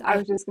 Yes, because I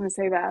was just gonna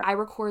say that. I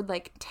record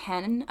like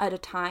 10 at a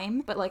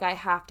time, but like I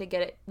have to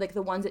get it, like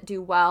the ones that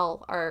do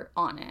well are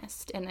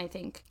honest, and I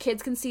think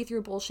kids can see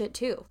through bullshit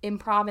too.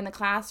 Improv in the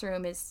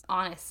classroom is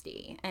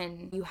honesty,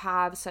 and you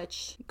have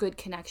such good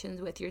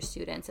connections with your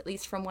students, at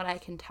least from what I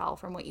can tell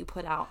from what you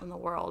put out in the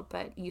world.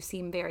 But you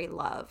seem very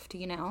loved,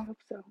 I hope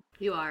so.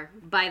 You are,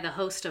 by the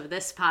host of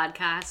this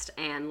podcast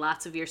and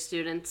lots of your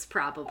students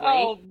probably.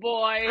 Oh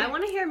boy. I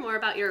want to hear more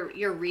about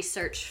your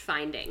research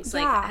findings.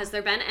 Yeah. Like, has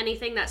there been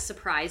anything that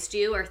surprised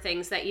you, or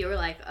things that you were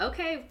like,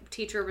 okay,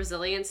 teacher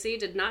resiliency,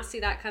 did not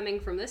see that coming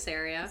from this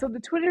area? So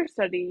the Twitter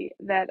study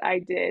that I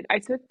did, I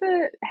took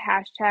the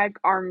hashtag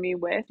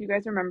 #ArmMeWith. You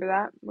guys remember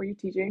that? Were you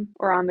teaching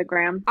or on the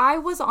gram? I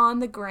was on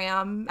the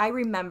gram. I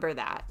remember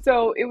that.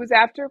 So it was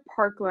after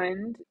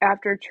Parkland,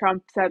 after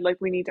Trump said like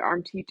we need to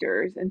arm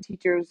teachers, and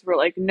teachers were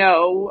like,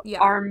 no,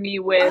 arm me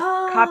with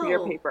copier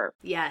paper.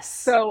 Yes.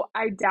 So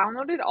I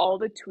downloaded all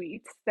the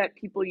tweets that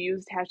people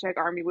used hashtag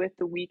 #ArmMeWith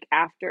the week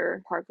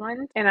after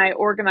Parkland, and I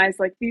organized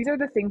like, these are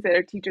the things that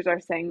our teachers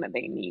are saying that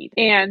they need.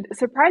 And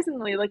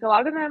surprisingly, like a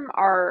lot of them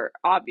are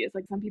obvious.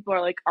 Like some people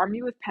are like, arm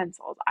me with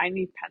pencils. I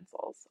need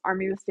pencils. Arm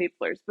me with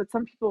staplers. But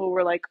some people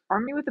were like,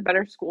 arm me with a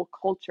better school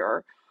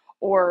culture,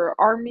 or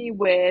arm me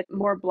with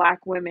more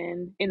Black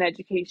women in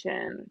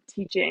education,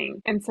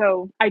 teaching. And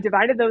so I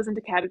divided those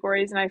into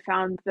categories, and I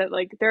found that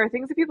like there are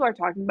things that people are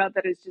talking about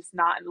that is just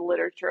not in the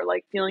literature,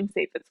 like feeling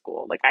safe at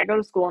school. Like I go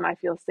to school and I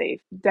feel safe.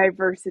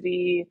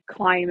 Diversity,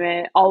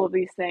 climate, all of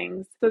these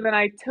things. So then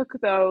I took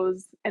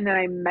those and then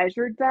I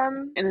measured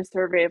them in a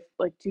survey of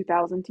like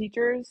 2,000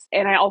 teachers.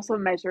 And I also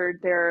measured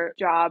their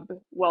job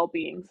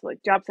well-being. So like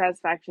job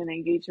satisfaction,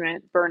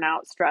 engagement,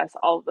 burnout, stress,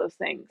 all of those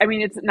things. I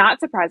mean, it's not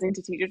surprising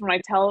to teachers when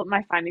I tell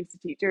my findings to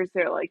teachers,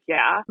 they're like,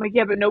 yeah. I'm like,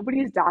 yeah, but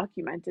nobody's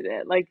documented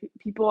it. Like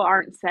people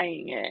aren't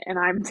saying it, and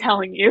I'm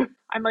telling you.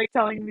 I'm like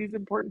telling these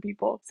important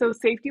people. So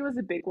safety was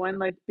a big one,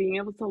 like being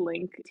able to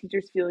link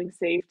teachers feeling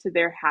safe to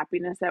their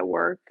happiness at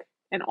work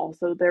and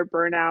also their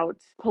burnout.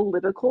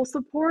 Political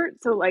support.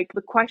 So like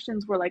the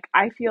questions were like,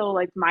 I feel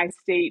like my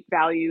state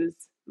values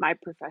my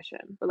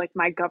profession, or like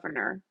my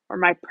governor or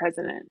my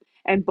president.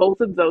 And both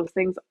of those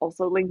things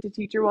also link to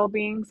teacher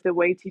well-being. So the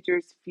way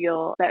teachers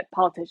feel that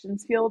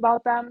politicians feel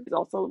about them is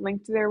also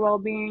linked to their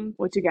well-being,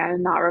 which again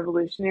is not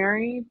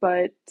revolutionary,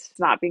 but it's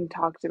not being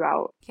talked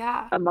about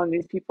among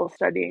these people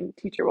studying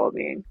teacher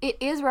well-being. It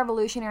is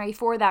revolutionary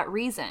for that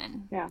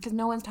reason. Yeah. Because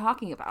no one's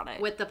talking about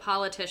it. With the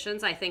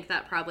politicians, I think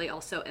that probably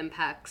also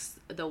impacts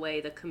the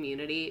way the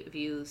community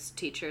views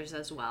teachers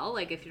as well.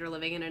 Like if you're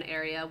living in an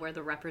area where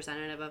the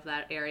representative of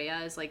that area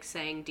is like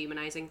saying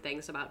demonizing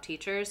things about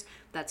teachers,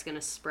 that's going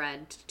to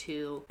spread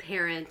to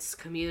parents,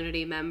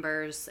 community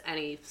members,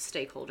 any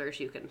stakeholders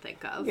you can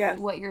think of. Yeah.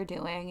 What you're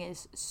doing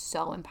is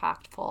so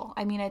impactful.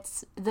 I mean,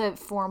 it's the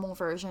formal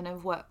version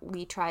of what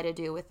we try to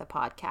do with the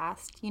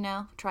podcast, you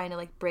know, trying to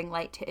like bring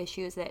light to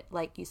issues that,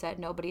 like you said,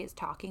 nobody is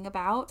talking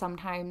about.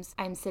 Sometimes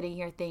I'm sitting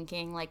here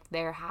thinking like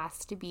there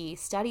has to be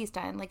studies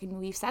done, like, and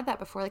we've said that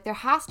before, like there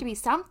has to be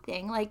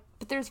something, like,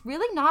 but there's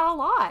really not a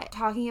lot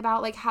talking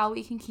about like how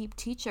we can keep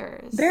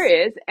teachers. There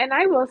is. And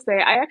I will say,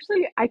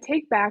 I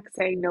take back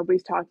saying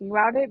nobody's talking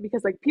about it,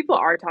 because like people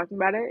are talking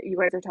about it. You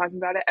guys are talking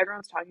about it.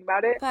 Everyone's talking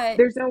about it. But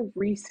there's no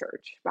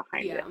research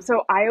behind Yeah. it.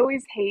 So I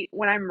always hate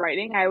when I'm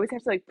writing, I always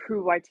have to like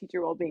prove why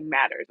teacher well-being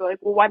matters. They're like,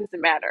 well, why does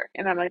it matter?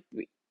 And I'm like,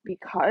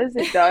 because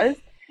it does.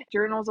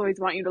 Journals always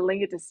want you to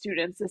link it to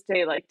students to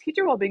say like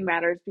teacher well-being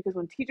matters because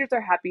when teachers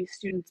are happy,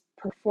 students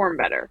perform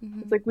better.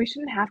 It's like we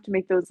shouldn't have to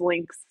make those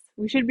links.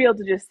 We should be able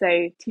to just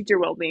say teacher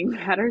well-being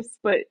matters,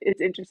 but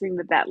it's interesting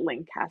that that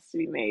link has to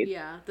be made.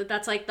 Yeah,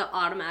 that's like the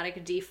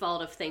automatic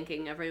default of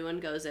thinking everyone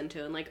goes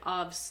into, and like,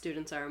 obs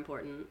students are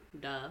important,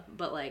 duh.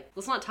 But like,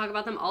 let's not talk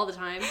about them all the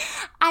time.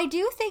 I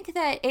do think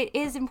that it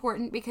is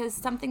important because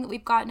something that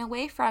we've gotten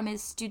away from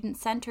is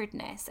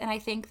student-centeredness. And I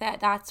think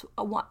that that's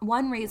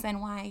one reason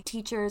why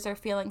teachers are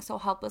feeling so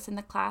helpless in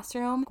the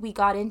classroom. We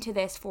got into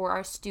this for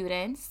our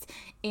students,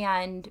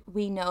 and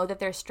we know that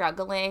they're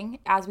struggling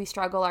as we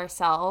struggle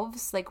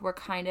ourselves. Like, we're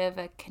kind of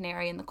a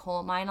canary in the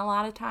coal mine a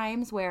lot of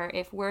times, where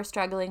if we're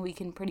struggling, we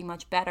can pretty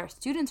much bet our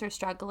students are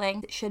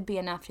struggling. It should be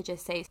enough to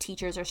just say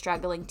teachers are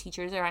struggling,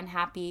 teachers are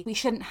unhappy. We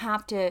shouldn't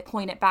have to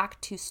point it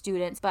back to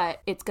students,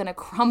 but it's going to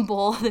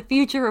crumble the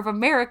future of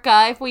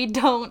America if we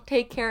don't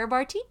take care of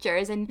our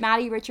teachers. And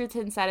Maddie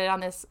Richardson said it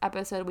on this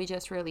episode we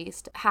just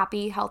released.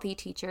 Happy, healthy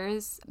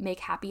teachers make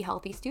happy,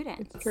 healthy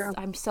students. True.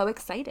 I'm so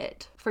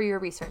excited for your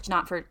research,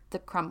 not for the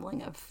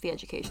crumbling of the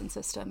education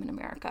system in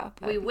America.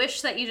 But We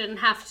wish that you didn't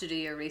have to do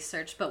your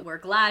research, but we're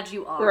glad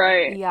you are.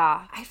 Right.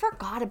 yeah, I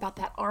forgot about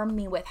that arm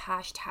me with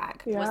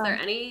hashtag. Yeah. Was there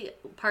any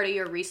part of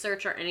your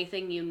research or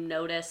anything you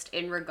noticed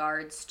in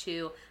regards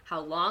to how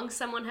long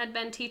someone had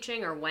been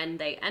teaching or when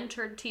they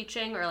entered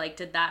teaching, or like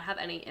did that have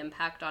any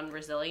impact on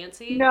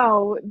resiliency?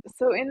 No.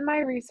 So in my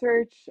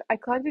research, I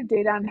collected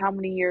data on how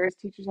many years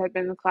teachers had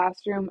been in the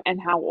classroom and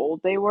how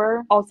old they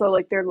were. Also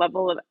like their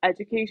level of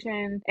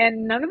education,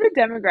 and none of the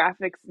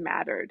demographics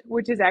mattered,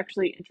 which is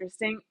actually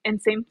interesting.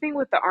 And same thing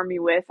with the Army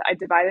with, I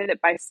divided it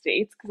by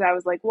states because I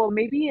was like, well,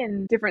 maybe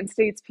in different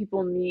states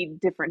people need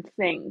different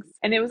things.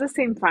 And it was the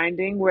same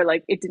finding where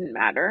like it didn't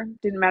matter.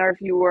 Didn't matter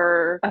if you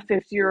were a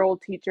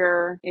 50-year-old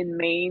teacher in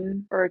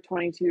Maine or a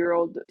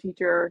 22-year-old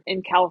teacher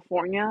in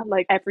California.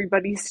 Like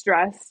everybody's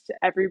stressed,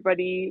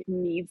 everybody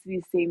needs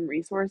these same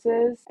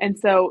resources. And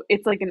so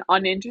it's like an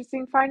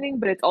uninteresting finding,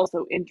 but it's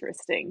also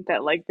interesting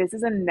that like this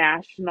is a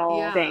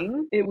national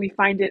thing. We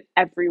find it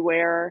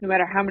everywhere, no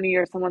matter how many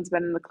years someone's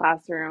been in the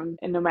classroom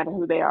and no matter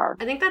who they are.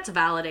 I think that's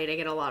validating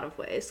in a lot of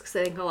ways, because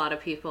I think a lot of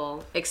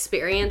people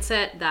experience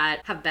it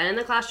that have been in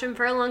the classroom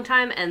for a long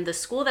time. And the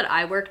school that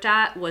I worked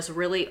at was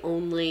really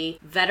only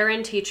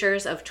veteran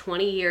teachers of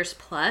 20 years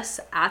plus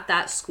at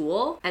that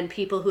school and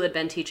people who had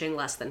been teaching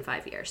less than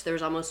 5 years. There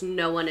was almost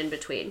no one in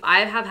between.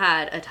 I have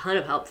had a ton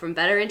of help from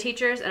veteran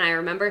teachers, and I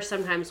remember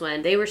sometimes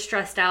when they were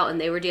stressed out and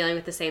they were dealing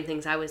with the same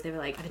things I was, they were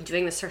like, I've been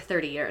doing this for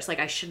 30 years. Like,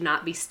 I should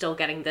not be still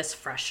getting this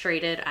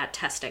frustrated at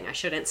testing. I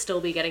shouldn't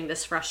still be getting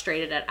this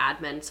frustrated at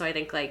admin. So I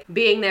think like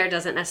being there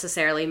doesn't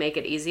necessarily make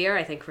it easier.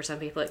 I think for some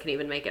people it can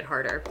even make it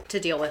harder to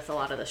deal with a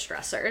lot of the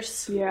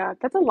stressors. Yeah,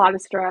 that's a lot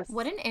of stress.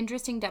 What an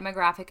interesting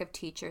demographic of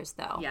teachers,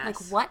 though. Yes.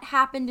 Like, what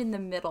happened in the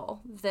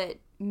middle that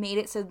made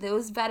it so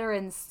those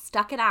veterans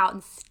stuck it out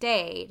and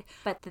stayed,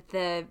 but that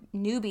the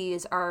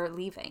newbies are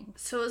leaving?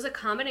 So it was a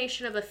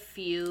combination of a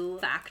few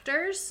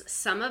factors.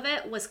 Some of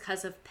it was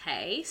because of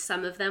pay.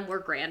 Some of them were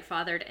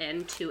grandfathered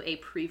into a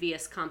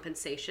previous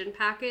compensation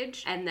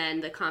package. And then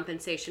the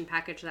compensation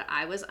package that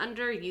I was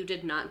under, you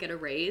did not get a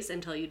raise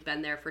until you'd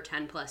been there for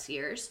 10 plus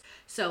years.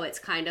 So it's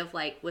kind of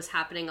like was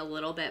happening a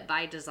little bit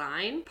by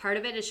design. Part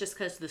of it is just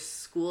because the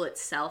school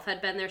itself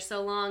had been there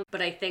so long.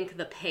 But I think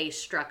the pay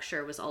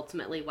structure was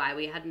ultimately why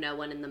we had no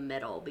one in the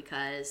middle,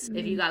 because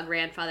if you got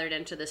grandfathered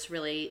into this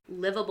really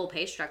livable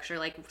pay structure,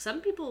 like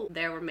some people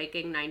there were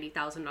making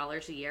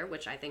 $90,000 a year,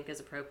 which I think is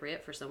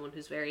appropriate for someone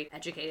who's very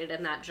educated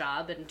in that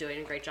job and doing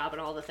a great job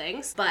and all the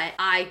things. But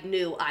I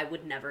knew I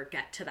would never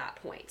get to that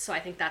point. So I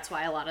think that's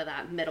why a lot of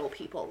that middle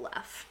people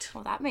left.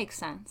 Well, that makes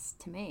sense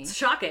to me. It's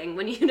shocking.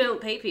 When you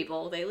don't pay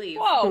people, they leave.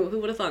 Whoa. Who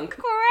would have thunk?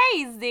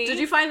 Crazy. Did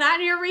you find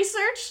that in your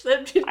research?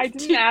 I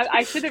didn't ask.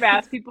 I should have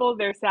asked people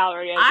their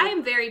salary.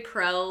 I'm very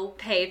pro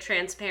pay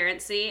transparency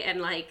transparency,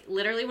 and like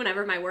literally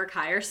whenever my work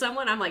hires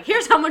someone, I'm like,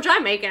 here's how much I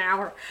make an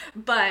hour.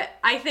 But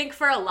I think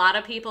for a lot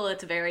of people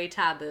it's very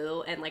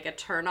taboo and like a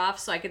turnoff,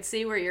 so I could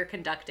see where you're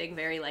conducting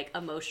very like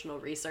emotional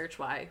research,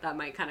 why that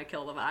might kind of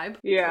kill the vibe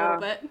a little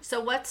bit.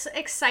 So what's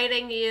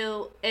exciting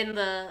you in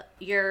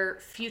your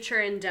future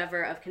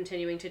endeavor of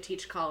continuing to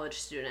teach college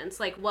students?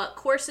 Like, what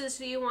courses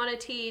do you want to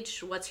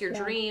teach? What's your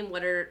dream?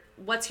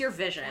 What's your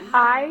vision?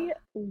 I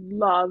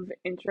love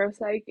intro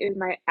psych. It is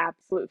my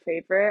absolute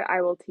favorite.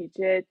 I will teach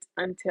it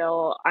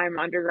until I'm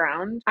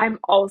underground. I'm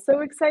also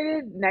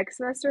excited next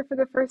semester for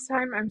the first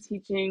time. I'm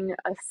teaching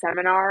a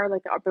seminar,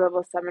 like an upper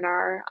level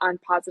seminar on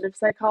positive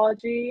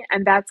psychology.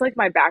 And that's like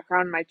my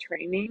background, my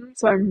training.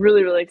 So I'm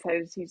really, really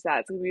excited to teach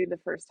that. It's going to be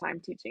the first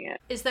time teaching it.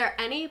 Is there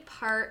any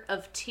part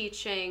of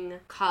teaching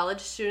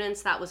college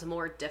students that was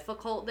more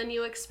difficult than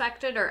you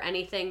expected, or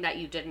anything that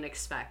you didn't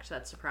expect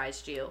that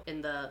surprised you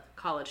in the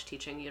college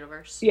teaching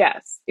universe?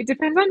 Yes. It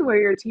depends on where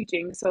you're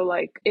teaching. So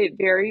like it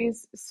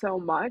varies so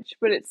much,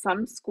 but at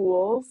some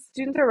schools,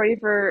 students are ready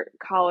for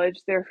college.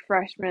 They're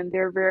freshmen.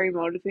 They're very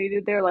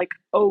motivated. They're like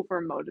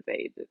over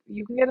motivated.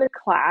 You can get a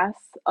class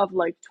of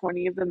like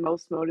 20 of the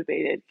most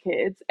motivated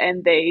kids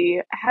and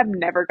they have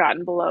never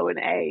gotten below an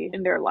A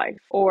in their life,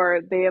 or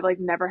they have like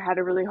never had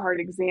a really hard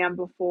exam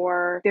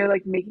before. They're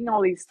like making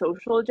all these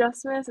social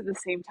adjustments at the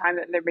same time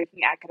that they're making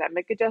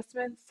academic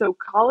adjustments. So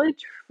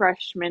college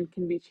freshmen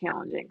can be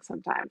challenging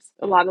sometimes.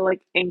 A lot of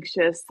like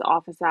anxious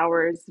office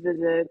hours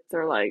visits,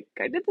 or like,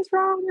 I did this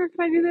wrong, or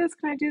can I do this?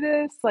 Can I do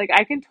this? Like,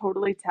 I can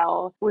totally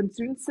tell when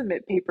students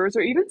submit papers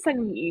or even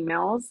send me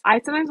emails. I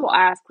sometimes will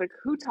ask, like,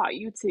 who taught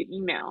you to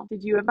email?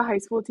 Did you have a high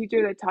school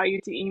teacher that taught you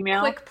to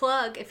email? Quick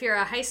plug, if you're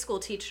a high school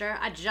teacher,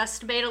 I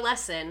just made a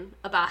lesson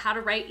about how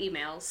to write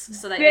emails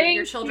so that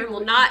your children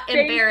will not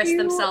embarrass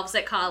themselves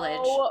at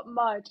college. So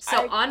much.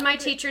 So on my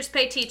Teachers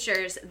Pay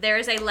Teachers, there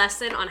is a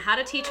lesson on how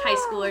to teach high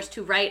schoolers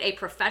to write a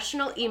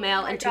professional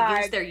email and to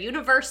use their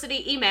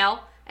university email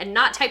and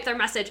not type their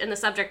message in the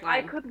subject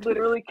line. I could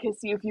literally kiss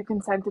you if you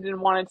consented and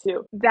wanted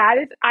to. That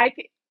is,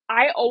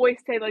 I always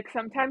say, like,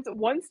 sometimes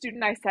one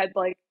student I said,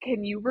 like,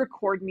 can you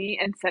record me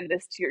and send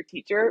this to your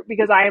teacher?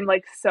 Because I am,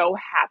 like, so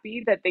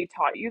happy that they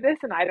taught you this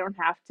and I don't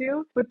have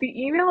to. But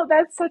the email,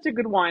 that's such a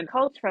good one.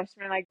 College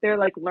freshmen, like, they're,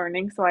 like,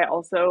 learning. So I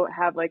also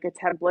have, like, a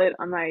template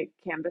on my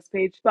Canvas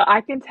page. But I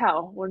can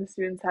tell when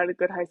students had a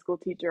good high school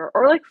teacher.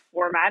 Or, like,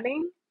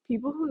 formatting.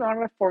 People who know how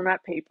to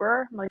format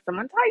paper, I'm like,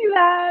 someone taught you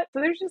that.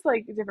 So there's just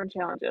like different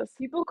challenges.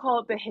 People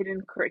call it the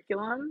hidden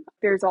curriculum.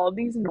 There's all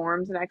these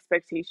norms and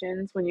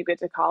expectations when you get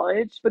to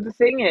college. But the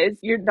thing is,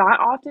 you're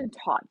not often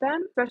taught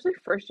them, especially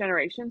first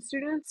generation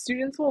students.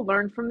 Students will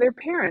learn from their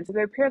parents. If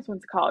their parents went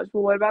to college,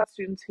 well, what about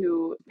students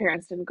whose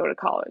parents didn't go to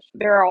college?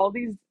 There are all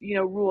these,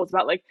 rules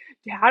about like,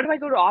 how do I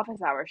go to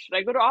office hours? Should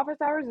I go to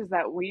office hours? Is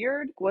that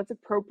weird? What's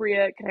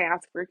appropriate? Can I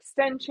ask for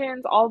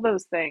extensions? All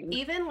those things.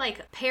 Even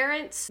like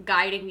parents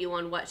guiding you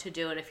on what to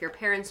do, and if your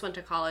parents went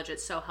to college,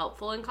 it's so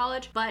helpful in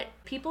college. But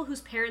people whose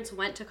parents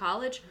went to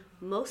college,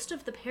 most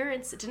of the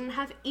parents didn't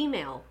have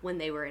email when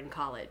they were in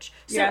college.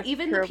 So yes,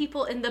 even true. The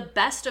people in the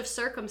best of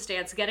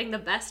circumstance getting the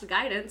best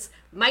guidance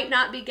might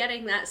not be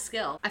getting that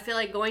skill. I feel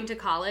like going to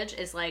college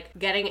is like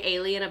getting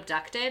alien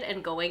abducted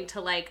and going to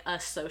like a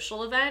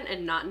social event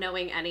and not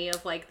knowing any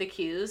of like the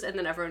cues, and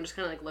then everyone just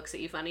kind of like looks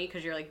at you funny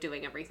because you're like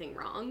doing everything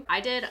wrong.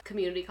 I did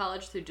community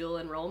college through dual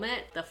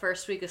enrollment. The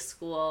first week of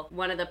school,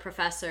 one of the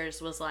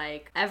professors was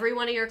like, every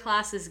one of your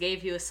classes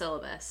gave you a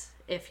syllabus.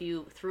 If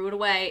you threw it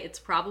away, it's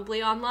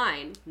probably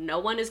online. No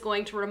one is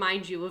going to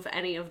remind you of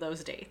any of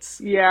those dates.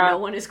 Yeah. No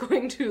one is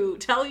going to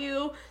tell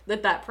you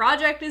that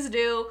project is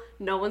due.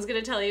 No one's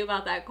going to tell you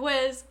about that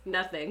quiz.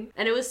 Nothing.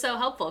 And it was so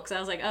helpful because I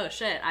was like, oh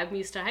shit, I'm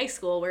used to high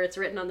school where it's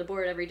written on the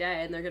board every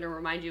day and they're going to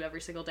remind you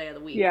every single day of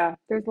the week. Yeah,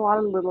 there's a lot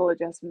of little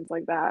adjustments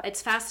like that.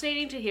 It's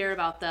fascinating to hear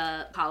about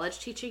the college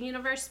teaching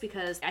universe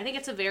because I think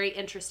it's a very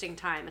interesting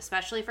time,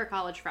 especially for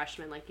college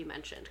freshmen, like you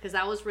mentioned, because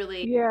that was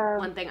really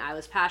one thing I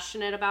was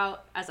passionate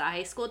about as a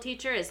high school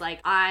teacher is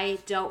like, I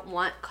don't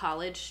want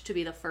college to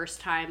be the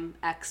first time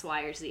X,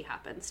 Y, or Z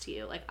happens to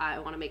you. Like, I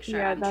want to make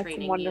sure I'm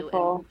training you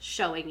and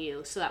showing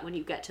you so that when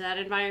you get to that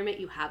environment,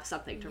 you have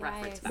something to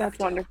reference back That's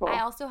to. Wonderful. I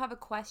also have a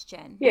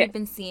question. Yeah. We've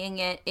been seeing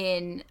it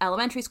in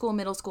elementary school,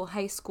 middle school,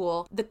 high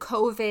school, the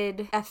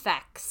COVID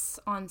effects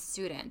on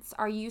students.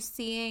 Are you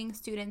seeing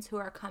students who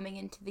are coming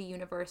into the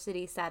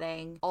university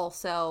setting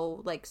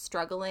also like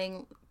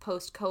struggling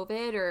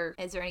post-COVID, or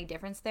is there any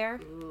difference there?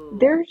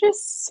 They're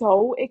just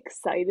so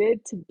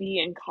excited to be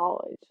in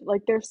college.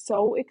 Like, they're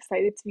so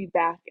excited to be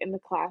back in the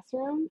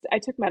classroom. I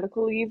took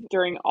medical leave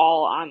during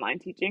all online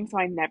teaching, so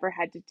I never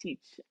had to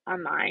teach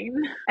online,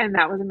 and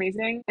that was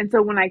amazing. And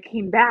so when I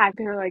came back,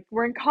 they were like,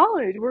 we're in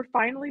college. We're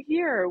finally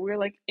here. We're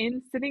like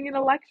sitting in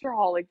a lecture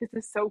hall. Like, this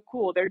is so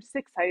cool. They're just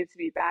excited to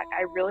be back.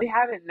 I really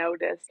haven't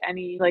noticed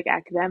any like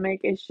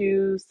academic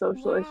issues,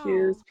 social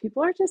issues.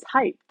 People are just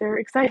hyped. They're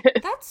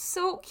excited. That's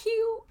so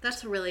cute.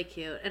 That's really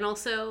cute. And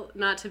also,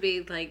 not to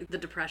be like the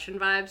depression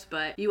vibes,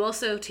 but you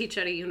also teach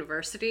at a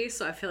university,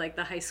 so I feel like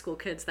the high school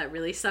kids that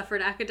really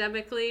suffered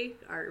academically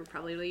are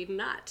probably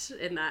not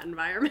in that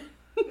environment.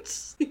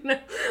 You know,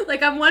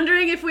 like I'm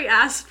wondering if we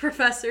asked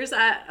professors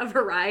at a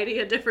variety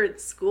of different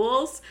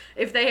schools,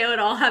 if they would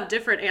all have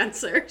different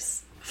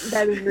answers.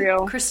 That is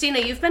real. Christina,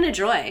 you've been a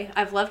joy.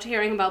 I've loved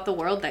hearing about the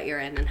world that you're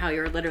in and how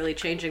you're literally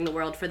changing the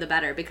world for the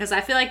better, because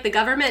I feel like the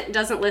government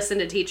doesn't listen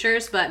to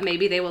teachers, but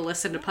maybe they will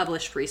listen to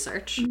published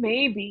research.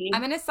 Maybe. I'm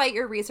going to cite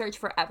your research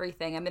for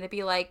everything. I'm going to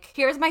be like,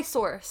 here's my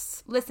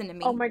source. Listen to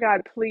me. Oh my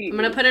God, please. I'm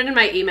going to put it in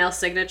my email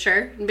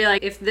signature and be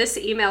like, if this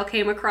email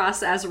came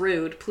across as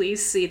rude,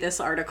 please see this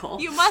article.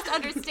 You must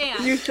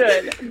understand. You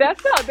should.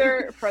 That's the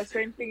other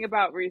frustrating thing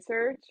about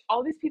research.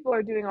 All these people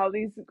are doing all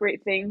these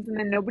great things and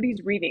then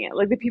nobody's reading it.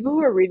 Like the people who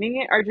are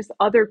reading it are just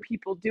other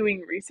people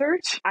doing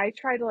research. I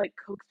try to like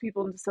coax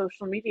people into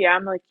social media.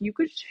 I'm like, you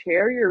could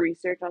share your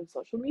research on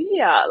social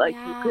media. Like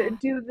you could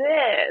do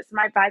this.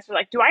 My advisor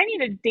like, do I need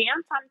to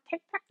dance on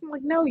TikTok? I'm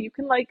like, no, you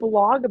can like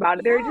blog about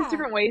it. There are just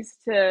different ways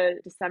to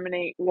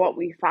disseminate what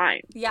we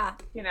find. Yeah.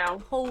 You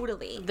know?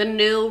 Totally. The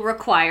new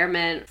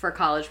requirement for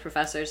college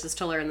professors is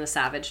to learn the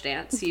savage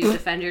dance. You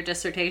defend your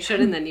dissertation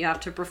and then you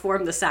have to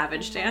perform the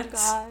savage dance.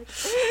 God.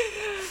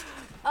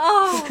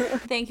 Oh,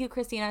 thank you,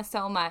 Christina,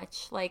 so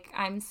much. Like,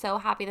 I'm so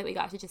happy that we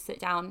got to just sit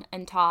down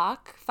and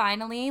talk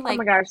finally. Like, oh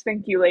my gosh,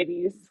 thank you,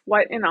 ladies.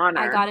 What an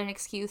honor. I got an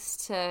excuse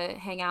to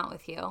hang out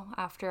with you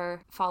after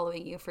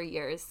following you for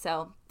years.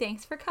 So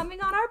thanks for coming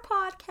on our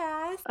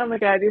podcast. Oh my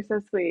God, you're so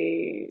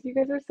sweet. You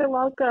guys are so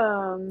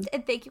welcome.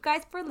 And thank you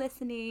guys for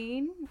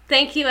listening.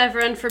 Thank you,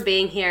 everyone, for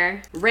being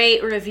here.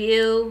 Rate,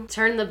 review,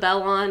 turn the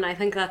bell on. I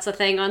think that's a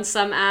thing on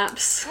some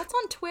apps. That's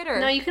on Twitter.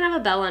 No, you can have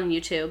a bell on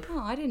YouTube. Oh,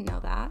 I didn't know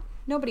that.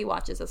 Nobody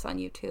watches us on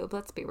YouTube.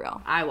 Let's be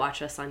real. I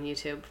watch us on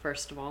YouTube,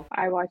 first of all.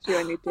 I watch you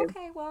on YouTube.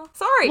 Okay, well,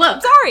 sorry.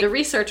 Look, sorry. The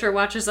researcher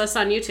watches us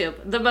on YouTube.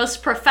 The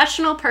most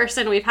professional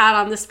person we've had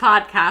on this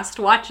podcast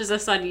watches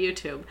us on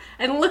YouTube.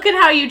 And look at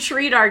how you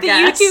treat our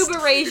guests. The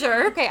YouTube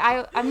erasure. Okay,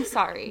 I'm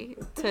sorry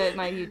to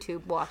my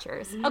YouTube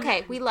watchers.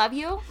 Okay, we love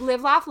you.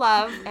 Live, laugh,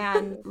 love,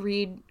 and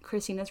read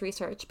Christina's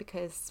research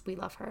because we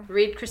love her.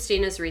 Read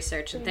Christina's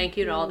research, and thank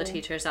you to all the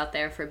teachers out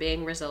there for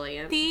being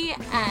resilient. The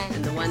end.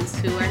 And the ones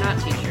who are not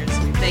teachers,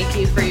 we thank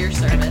you for your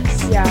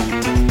service. Yeah.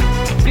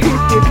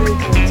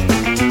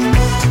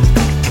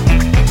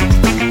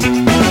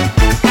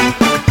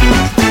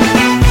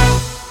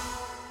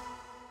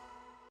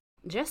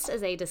 Just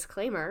as a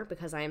disclaimer,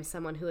 because I am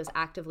someone who is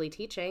actively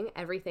teaching,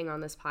 everything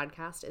on this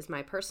podcast is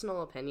my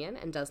personal opinion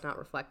and does not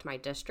reflect my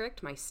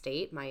district, my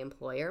state, my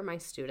employer, my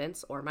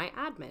students, or my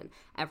admin.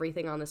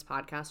 Everything on this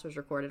podcast was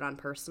recorded on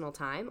personal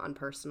time, on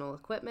personal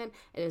equipment,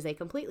 and is a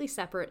completely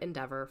separate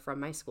endeavor from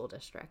my school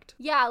district.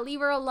 Yeah,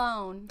 leave her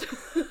alone.